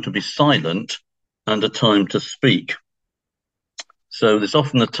time to be silent and a time to speak. So there's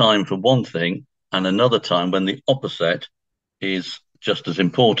often a time for one thing and another time when the opposite is just as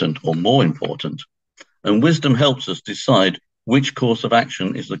important or more important. And wisdom helps us decide which course of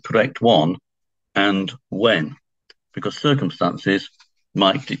action is the correct one and when, because circumstances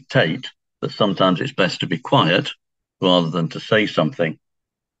might dictate that sometimes it's best to be quiet rather than to say something.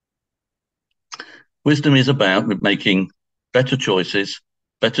 Wisdom is about making better choices,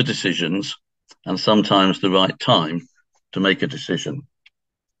 better decisions, and sometimes the right time to make a decision.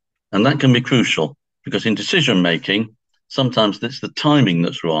 And that can be crucial because in decision making, sometimes it's the timing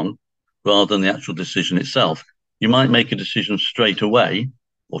that's wrong rather than the actual decision itself. You might make a decision straight away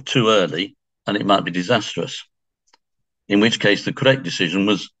or too early, and it might be disastrous. In which case, the correct decision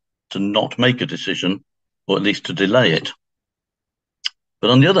was to not make a decision, or at least to delay it. But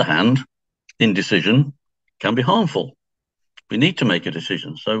on the other hand, indecision can be harmful. We need to make a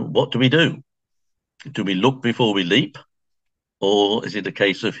decision. So what do we do? Do we look before we leap? Or is it a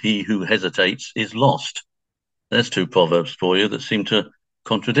case of he who hesitates is lost? There's two proverbs for you that seem to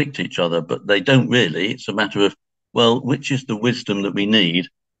contradict each other, but they don't really. It's a matter of, well, which is the wisdom that we need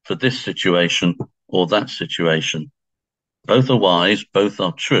for this situation or that situation? Both are wise, both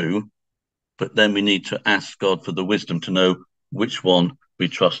are true, but then we need to ask God for the wisdom to know which one we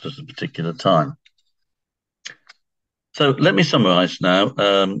trust at a particular time. So let me summarize now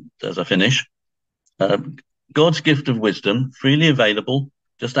as I finish. God's gift of wisdom, freely available,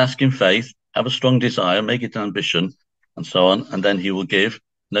 just ask in faith, have a strong desire, make it ambition, and so on, and then he will give.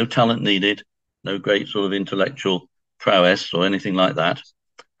 No talent needed, no great sort of intellectual prowess or anything like that.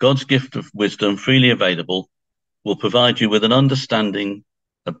 God's gift of wisdom, freely available, will provide you with an understanding,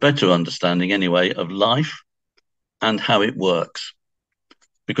 a better understanding anyway, of life and how it works,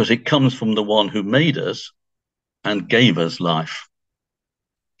 because it comes from the one who made us and gave us life.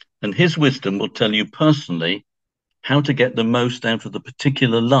 And his wisdom will tell you personally how to get the most out of the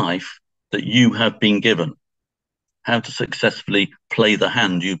particular life that you have been given, how to successfully play the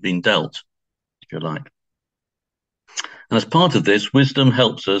hand you've been dealt, if you like. And as part of this, wisdom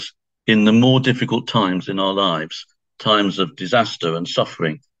helps us in the more difficult times in our lives, times of disaster and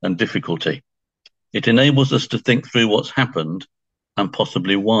suffering and difficulty. It enables us to think through what's happened and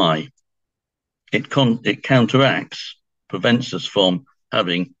possibly why. It counteracts, prevents us from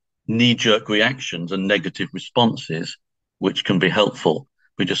having knee-jerk reactions and negative responses which can be helpful.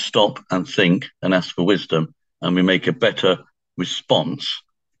 We just stop and think and ask for wisdom, and we make a better response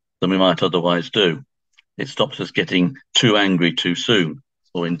than we might otherwise do. It stops us getting too angry too soon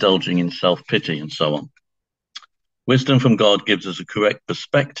or indulging in self-pity and so on. Wisdom from God gives us a correct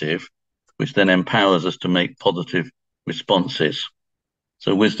perspective, which then empowers us to make positive responses.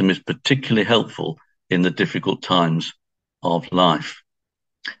 So wisdom is particularly helpful in the difficult times of life.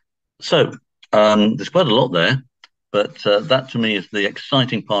 So there's quite a lot there, but that to me is the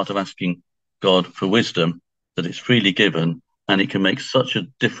exciting part of asking God for wisdom, that it's freely given and it can make such a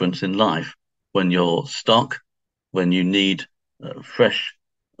difference in life when you're stuck, when you need fresh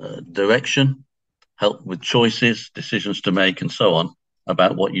direction, help with choices, decisions to make, and so on,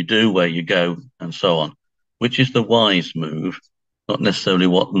 about what you do, where you go, and so on, which is the wise move, not necessarily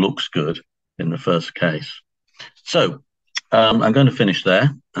what looks good in the first case. So I'm going to finish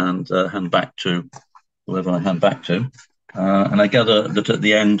there and hand back to whoever I hand back to. And I gather that at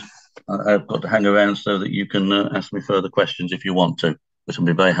the end, I've got to hang around so that you can ask me further questions if you want to, which I'll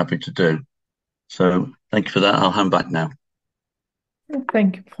be very happy to do. So thank you for that. I'll hand back now.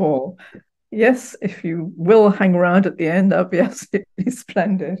 Thank you, Paul. Yes, if you will hang around at the end, that'd be absolutely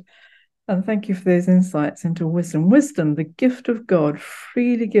splendid. And thank you for those insights into wisdom. Wisdom, the gift of God,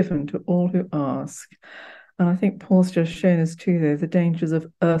 freely given to all who ask. And I think Paul's just shown us too, though, the dangers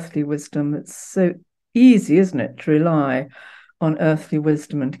of earthly wisdom. It's so easy, isn't it, to rely on earthly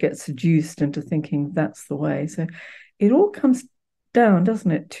wisdom and to get seduced into thinking that's the way. So it all comes down,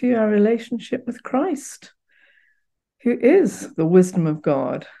 doesn't it, to our relationship with Christ, who is the wisdom of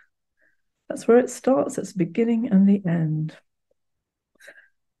God. That's where it starts. It's the beginning and the end.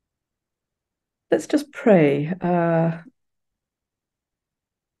 Let's just pray,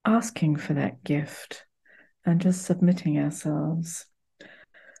 asking for that gift and just submitting ourselves.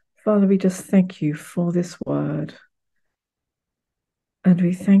 Father, we just thank you for this word. And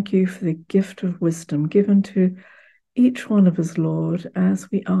we thank you for the gift of wisdom given to each one of us, Lord, as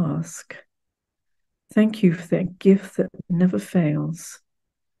we ask. Thank you for that gift that never fails.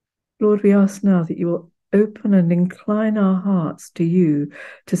 Lord, we ask now that you will open and incline our hearts to you,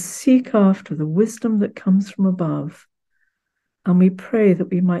 to seek after the wisdom that comes from above. And we pray that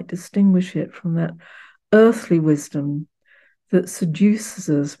we might distinguish it from that earthly wisdom that seduces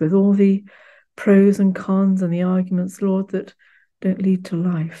us with all the pros and cons and the arguments, Lord, that don't lead to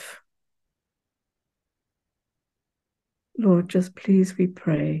life. Lord, just please, we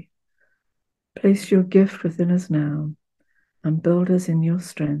pray, place your gift within us now and build us in your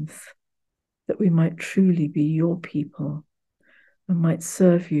strength, that we might truly be your people and might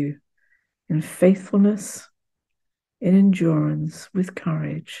serve you in faithfulness, in endurance, with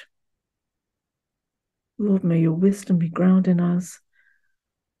courage. Lord, may your wisdom be ground in us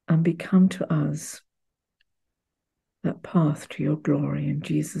and become to us that path to your glory, in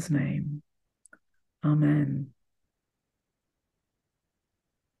Jesus' name. Amen.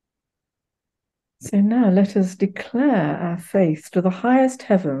 So now let us declare our faith to the highest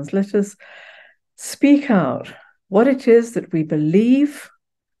heavens. Let us speak out what it is that we believe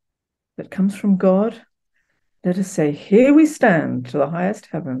that comes from God. Let us say, here we stand to the highest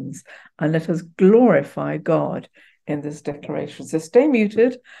heavens, and let us glorify God in this declaration. So stay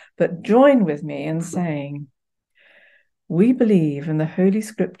muted, but join with me in saying, we believe in the Holy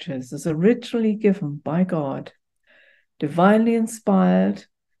Scriptures as originally given by God, divinely inspired,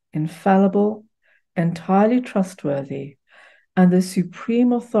 infallible, entirely trustworthy, and the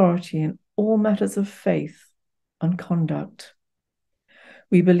supreme authority in all matters of faith and conduct.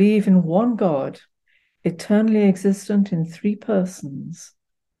 We believe in one God, eternally existent in three persons,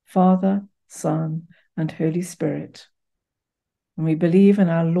 Father, Son, and Holy Spirit. And we believe in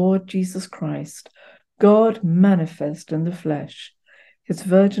our Lord Jesus Christ, God manifest in the flesh, his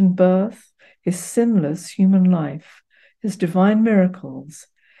virgin birth, his sinless human life, his divine miracles,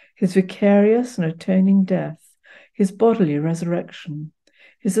 his vicarious and atoning death, his bodily resurrection,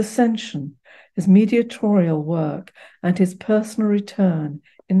 his ascension, his mediatorial work, and his personal return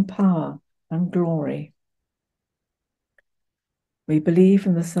in power and glory. We believe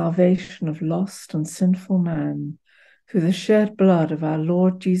in the salvation of lost and sinful man through the shed blood of our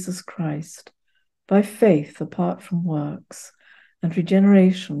Lord Jesus Christ, by faith apart from works, and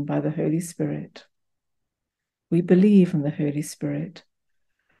regeneration by the Holy Spirit. We believe in the Holy Spirit,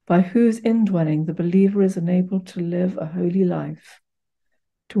 by whose indwelling the believer is enabled to live a holy life,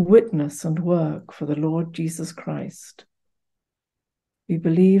 to witness and work for the Lord Jesus Christ. We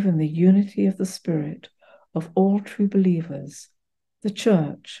believe in the unity of the Spirit of all true believers, the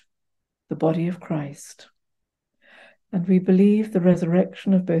Church, the body of Christ. And we believe the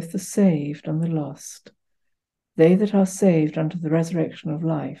resurrection of both the saved and the lost. they that are saved unto the resurrection of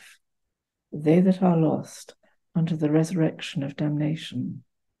life, they that are lost unto the resurrection of damnation.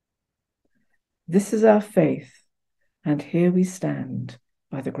 This is our faith, and here we stand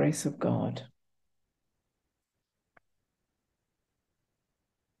by the grace of God.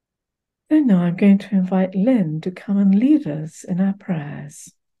 Then now I'm going to invite Lynn to come and lead us in our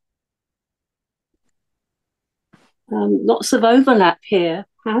prayers. Lots of overlap here.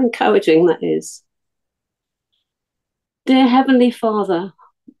 How encouraging that is. Dear Heavenly Father,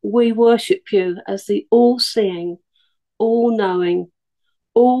 we worship you as the all-seeing, all-knowing,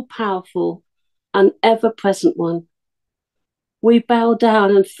 all-powerful, and ever-present one. We bow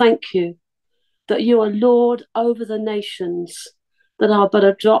down and thank you that you are Lord over the nations that are but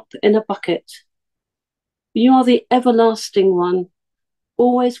a drop in a bucket. You are the everlasting one,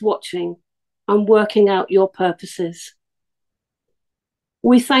 always watching and working out your purposes.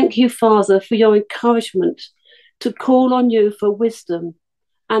 We thank you, Father, for your encouragement to call on you for wisdom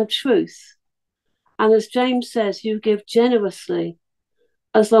and truth. And as James says, you give generously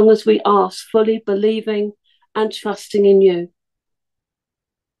as long as we ask, fully believing and trusting in you.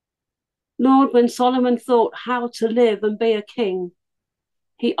 Lord, when Solomon thought how to live and be a king,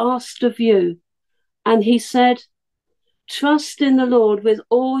 he asked of you, and he said, trust in the Lord with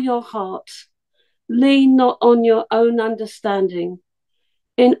all your heart. Lean not on your own understanding.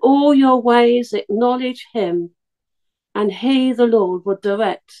 In all your ways acknowledge him, and he, the Lord, will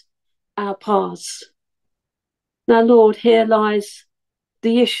direct our paths. Now, Lord, here lies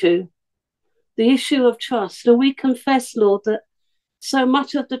the issue of trust. And we confess, Lord, that so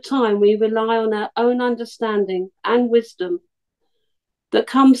much of the time we rely on our own understanding and wisdom that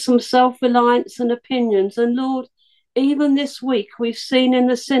comes from self-reliance and opinions. And Lord, even this week we've seen in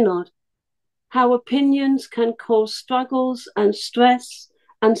the synod how opinions can cause struggles and stress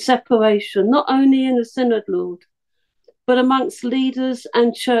and separation, not only in the synod, Lord, but amongst leaders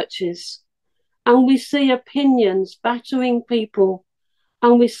and churches. And we see opinions battering people,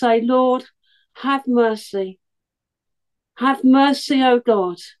 and we say, Lord, have mercy. Have mercy, O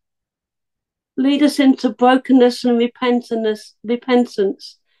God. Lead us into brokenness and repentance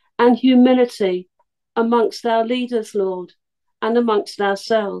and humility amongst our leaders, Lord, and amongst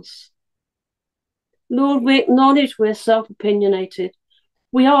ourselves. Lord, we acknowledge we're self-opinionated.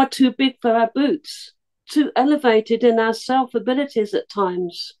 We are too big for our boots, too elevated in our self-abilities at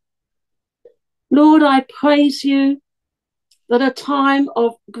times. Lord, I praise you that a time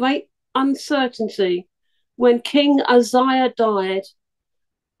of great uncertainty, when King Uzziah died,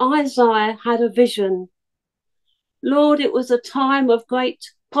 Isaiah had a vision. Lord, it was a time of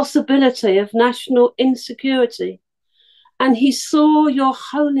great possibility of national insecurity, and he saw your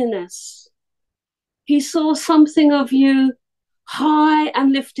holiness. He saw something of you high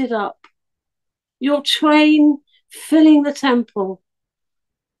and lifted up, your train filling the temple,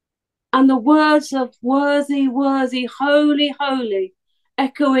 and the words of worthy, worthy, holy, holy,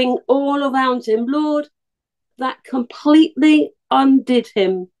 echoing all around him. Lord, that completely undid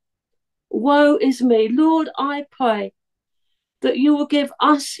him. Woe is me. Lord, I pray that you will give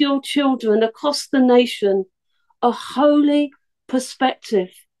us, your children, across the nation, a holy perspective.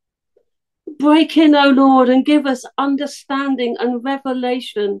 Break in, O Lord, and give us understanding and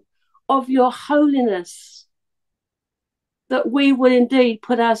revelation of your holiness, that we will indeed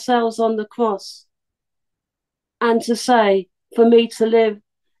put ourselves on the cross and to say, for me to live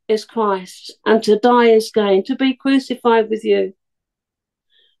is Christ, and to die is gain, to be crucified with you.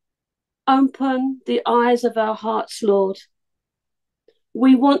 Open the eyes of our hearts, Lord.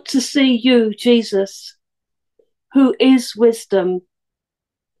 We want to see you, Jesus, who is wisdom,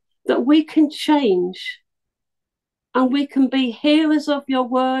 that we can change and we can be hearers of your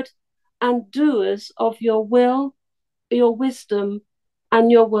word and doers of your will, your wisdom,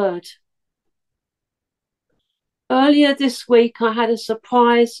 and your word. Earlier this week, I had a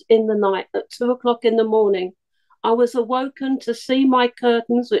surprise in the night at 2:00 in the morning. I was awoken to see my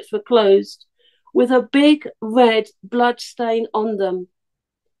curtains, which were closed, with a big red blood stain on them.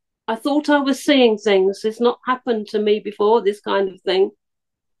 I thought I was seeing things. It's not happened to me before, this kind of thing.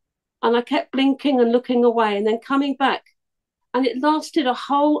 And I kept blinking and looking away and then coming back. And it lasted a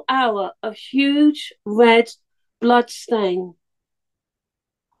whole hour of huge red blood stain.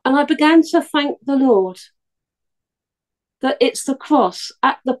 And I began to thank the Lord that it's the cross,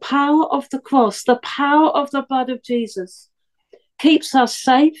 at the power of the cross, the power of the blood of Jesus, keeps us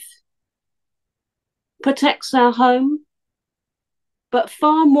safe, protects our home. But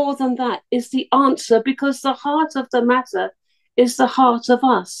far more than that is the answer, because the heart of the matter is the heart of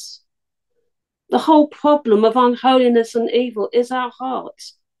us. The whole problem of unholiness and evil is our heart.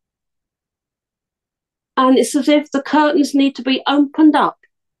 And it's as if the curtains need to be opened up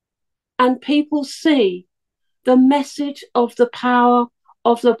and people see the message of the power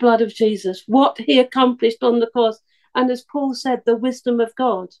of the blood of Jesus, what he accomplished on the cross. And as Paul said, the wisdom of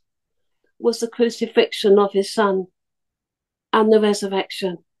God was the crucifixion of his son and the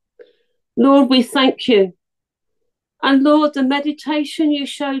resurrection. Lord, we thank you. And Lord, the meditation you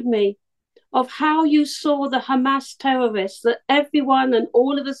showed me of how you saw the Hamas terrorists, that everyone and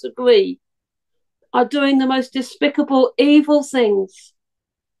all of us agree are doing the most despicable, evil things.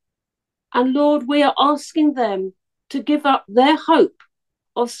 And Lord, we are asking them to give up their hope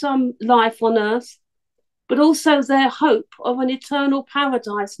of some life on earth, but also their hope of an eternal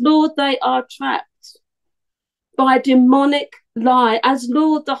paradise. Lord, they are trapped by a demonic lie, as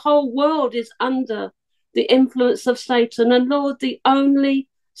Lord, the whole world is under the influence of Satan. And Lord, the only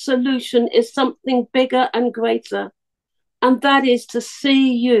solution is something bigger and greater, and that is to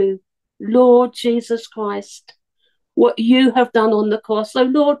see you, Lord Jesus Christ, what you have done on the cross. So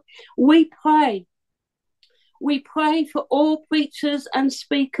Lord, we pray for all preachers and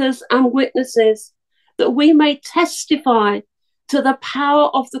speakers and witnesses, that we may testify to the power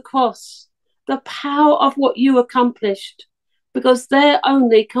of the cross, the power of what you accomplished, because there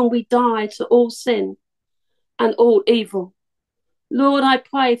only can we die to all sin and all evil. Lord, I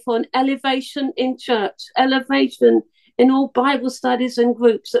pray for an elevation in church, elevation in all Bible studies and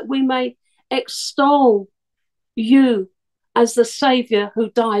groups, that we may extol you as the Saviour who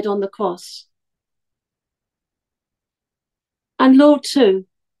died on the cross. And Lord, too,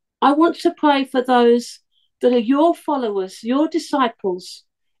 I want to pray for those that are your followers, your disciples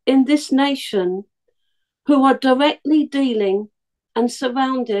in this nation, who are directly dealing and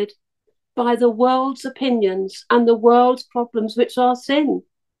surrounded by the world's opinions and the world's problems, which are sin.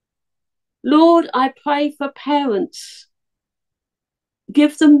 Lord, I pray for parents.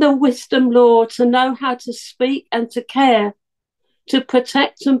 Give them the wisdom, Lord, to know how to speak and to care, to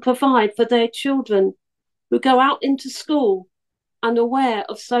protect and provide for their children who go out into school unaware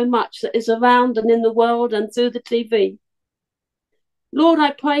of so much that is around and in the world and through the TV. Lord,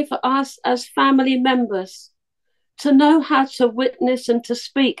 I pray for us as family members to know how to witness and to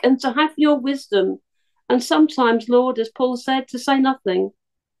speak and to have your wisdom. And sometimes, Lord, as Paul said, to say nothing.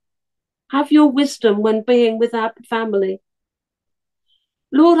 Have your wisdom when being with our family.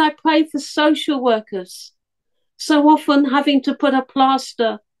 Lord, I pray for social workers, so often having to put a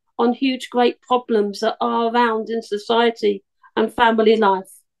plaster on huge, great problems that are around in society and family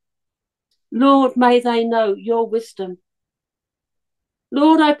life. Lord, may they know your wisdom.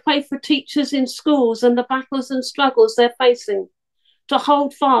 Lord, I pray for teachers in schools and the battles and struggles they're facing, to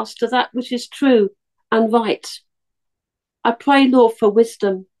hold fast to that which is true and right. I pray, Lord, for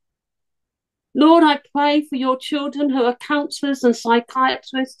wisdom. Lord, I pray for your children who are counsellors and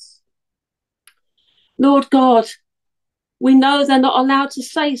psychiatrists. Lord God, we know they're not allowed to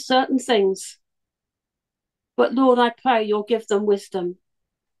say certain things, but Lord, I pray you'll give them wisdom.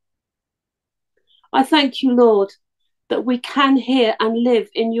 I thank you, Lord, that we can hear and live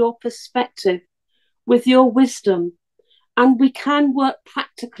in your perspective with your wisdom, and we can work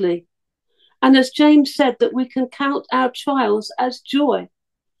practically. And as James said, that we can count our trials as joy,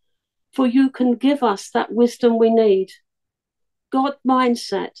 for you can give us that wisdom we need. God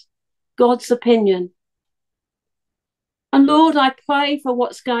mindset, God's opinion. And Lord, I pray for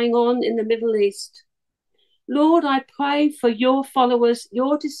what's going on in the Middle East. Lord, I pray for your followers,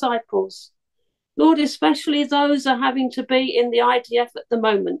 your disciples. Lord, especially those who are having to be in the IDF at the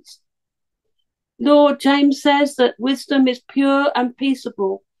moment. Lord, James says that wisdom is pure and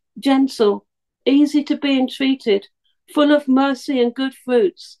peaceable, gentle, easy to be entreated, full of mercy and good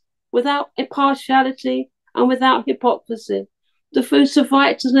fruits, without impartiality and without hypocrisy. The fruits of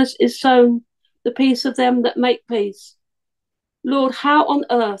righteousness is sown, the peace of them that make peace. Lord, how on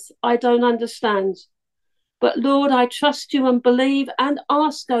earth I don't understand. But Lord, I trust you and believe and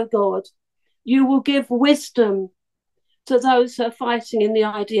ask, oh God, you will give wisdom to those who are fighting in the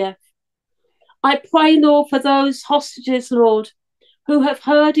IDF. I pray, Lord, for those hostages, Lord, who have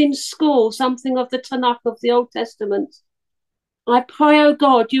heard in school something of the Tanakh of the Old Testament. I pray, oh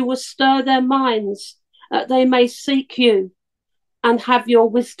God, you will stir their minds that they may seek you and have your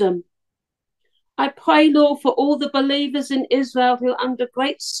wisdom. I pray, Lord, for all the believers in Israel who are under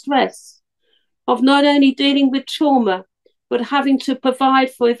great stress of not only dealing with trauma, but having to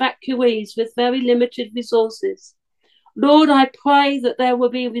provide for evacuees with very limited resources. Lord, I pray that there will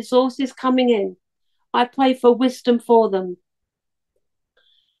be resources coming in. I pray for wisdom for them.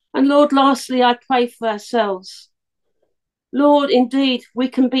 And Lord, lastly, I pray for ourselves. Lord, indeed, we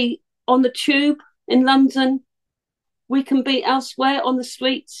can be on the tube in London. We can be elsewhere on the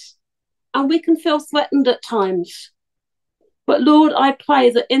streets. and we can feel threatened at times. But Lord, I pray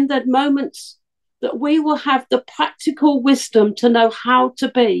that in the moments that we will have the practical wisdom to know how to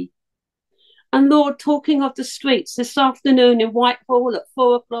be. And Lord, talking of the streets this afternoon in Whitehall at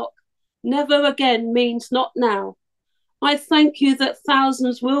 4:00, never again means not now. I thank you that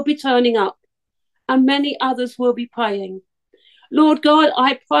thousands will be turning up and many others will be praying. Lord God,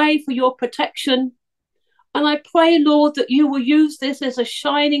 I pray for your protection. And I pray, Lord, that you will use this as a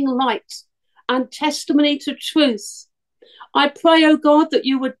shining light and testimony to truth. I pray, oh God, that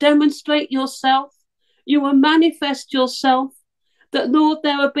you would demonstrate yourself, you will manifest yourself, that, Lord,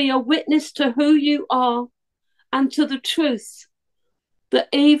 there will be a witness to who you are and to the truth, that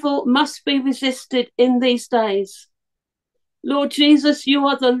evil must be resisted in these days. Lord Jesus, you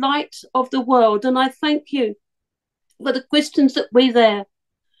are the light of the world, and I thank you for the Christians that we there.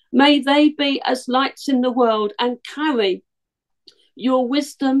 May they be as lights in the world and carry your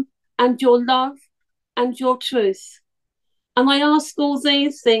wisdom and your love and your truth. And I ask all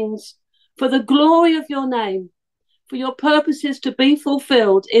these things for the glory of your name, for your purposes to be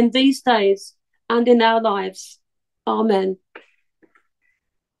fulfilled in these days and in our lives. Amen.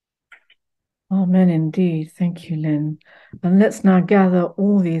 Amen indeed. Thank you, Lynn. And let's now gather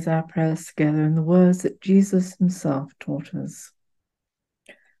all these our prayers together in the words that Jesus himself taught us.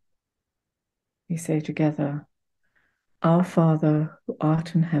 We say together, Our Father, who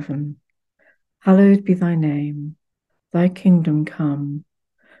art in heaven, hallowed be thy name. Thy kingdom come,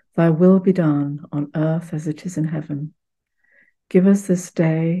 thy will be done on earth as it is in heaven. Give us this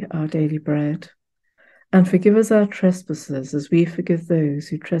day our daily bread, and forgive us our trespasses as we forgive those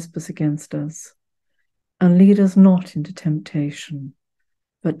who trespass against us. And lead us not into temptation,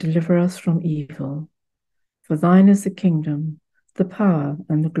 but deliver us from evil. For thine is the kingdom, the power,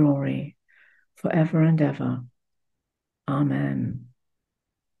 and the glory, forever and ever. Amen.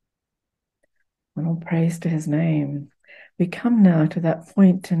 And all praise to his name. We come now to that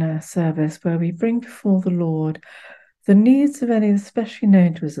point in our service where we bring before the Lord the needs of any especially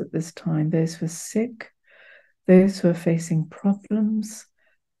known to us at this time, those who are sick, those who are facing problems,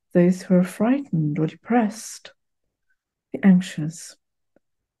 those who are frightened or depressed, the anxious.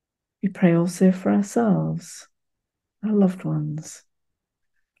 We pray also for ourselves, our loved ones.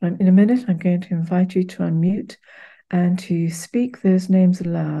 In a minute, I'm going to invite you to unmute and to speak those names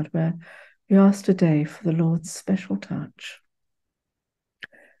aloud where we ask today for the Lord's special touch.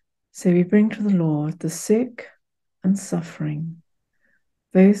 So we bring to the Lord the sick and suffering,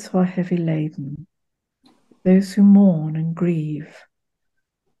 those who are heavy laden, those who mourn and grieve,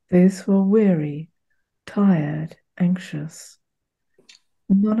 those who are weary, tired, anxious.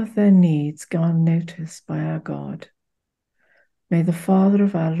 None of their needs go unnoticed by our God. May the Father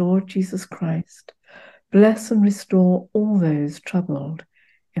of our Lord Jesus Christ bless and restore all those troubled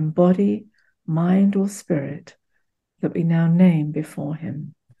in body, mind, or spirit that we now name before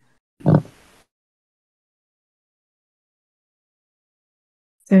him.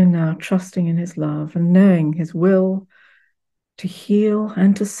 So now, trusting in his love and knowing his will to heal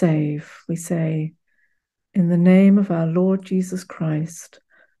and to save, we say, in the name of our Lord Jesus Christ,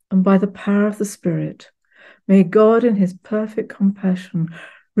 and by the power of the Spirit, may God in his perfect compassion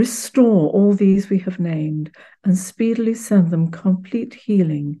restore all these we have named and speedily send them complete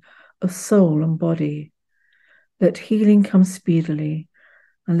healing of soul and body. Let healing come speedily,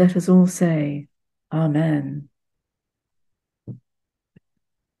 and let us all say, Amen.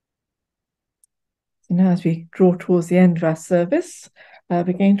 So now, as we draw towards the end of our service, we're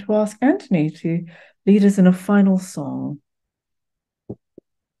going to ask Anthony to lead us in a final song.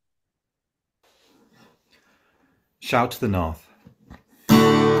 Shout to the North.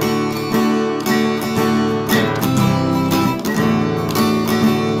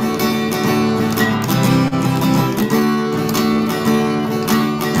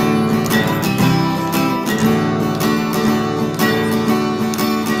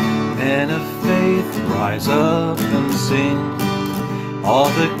 Men of faith, rise up and sing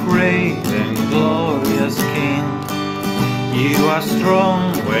of the great and glorious King. You are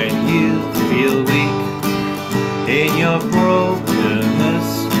strong when you feel weak, in your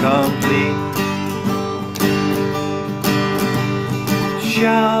brokenness complete.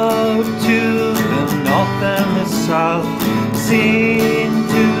 Shout to the north and the south, sing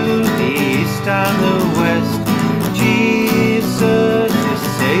to the east and the west. Jesus is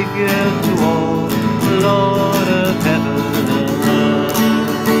Savior to all, Lord of heaven and earth.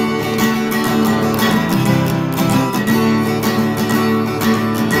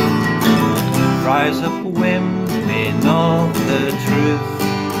 Rise up, women of the truth,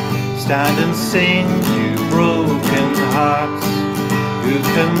 stand and sing to broken hearts. Who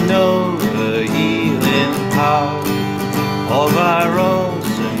can know the healing power of our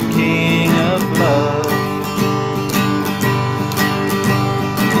awesome King of love?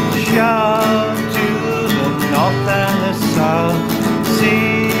 Shout to the north and the south,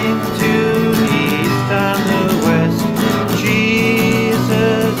 sing to the east and the west.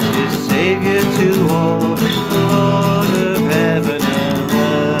 Jesus is Savior to all, Lord of heaven and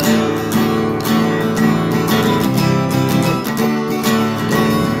earth.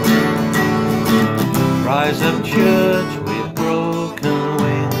 Rise up, church, with broken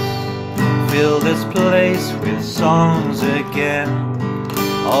wings, fill this place with songs again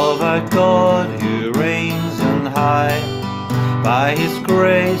of our God who reigns on high. By his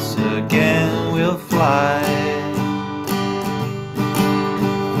grace again we'll fly.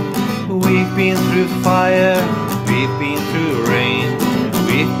 We've been through fire, we've been through rain,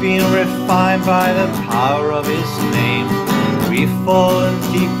 we've been refined by the power of his name. We've fallen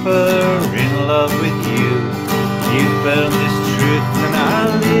deeper in love with you. You've burned this truth and I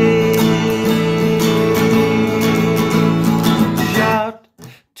live. Shout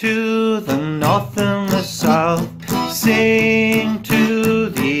to the north and the south, sing to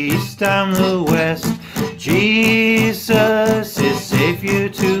the east and the west. Jesus is Savior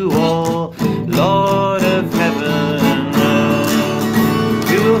to all, Lord of heaven and earth.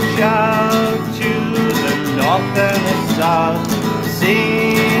 We will shout to the north and the south,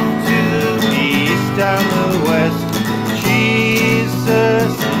 sing to the east and the west.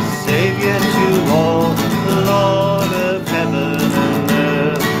 Jesus is Savior to all, Lord of heaven and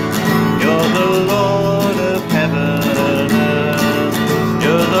earth. You're the Lord of heaven and earth.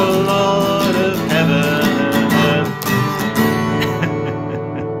 You're the Lord of heaven and earth.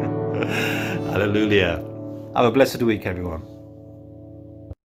 Hallelujah. Have a blessed week, everyone.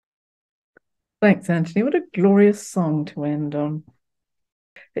 Thanks, Anthony. What a glorious song to end on.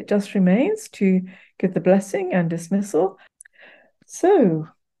 It just remains to give the blessing and dismissal. So,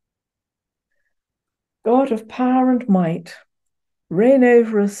 God of power and might, reign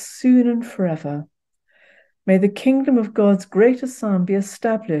over us soon and forever. May the kingdom of God's greater Son be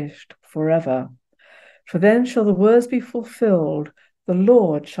established forever. For then shall the words be fulfilled, the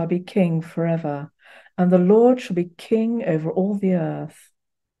Lord shall be king forever, and the Lord shall be king over all the earth.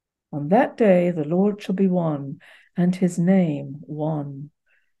 On that day the Lord shall be one, and his name one.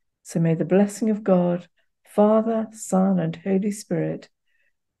 So may the blessing of God, Father, Son, and Holy Spirit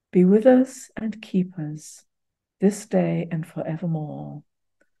be with us and keep us this day and forevermore.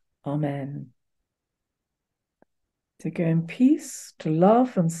 Amen. To go in peace, to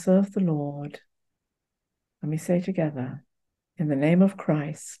love and serve the Lord. And we say together, in the name of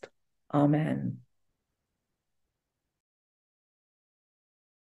Christ, Amen.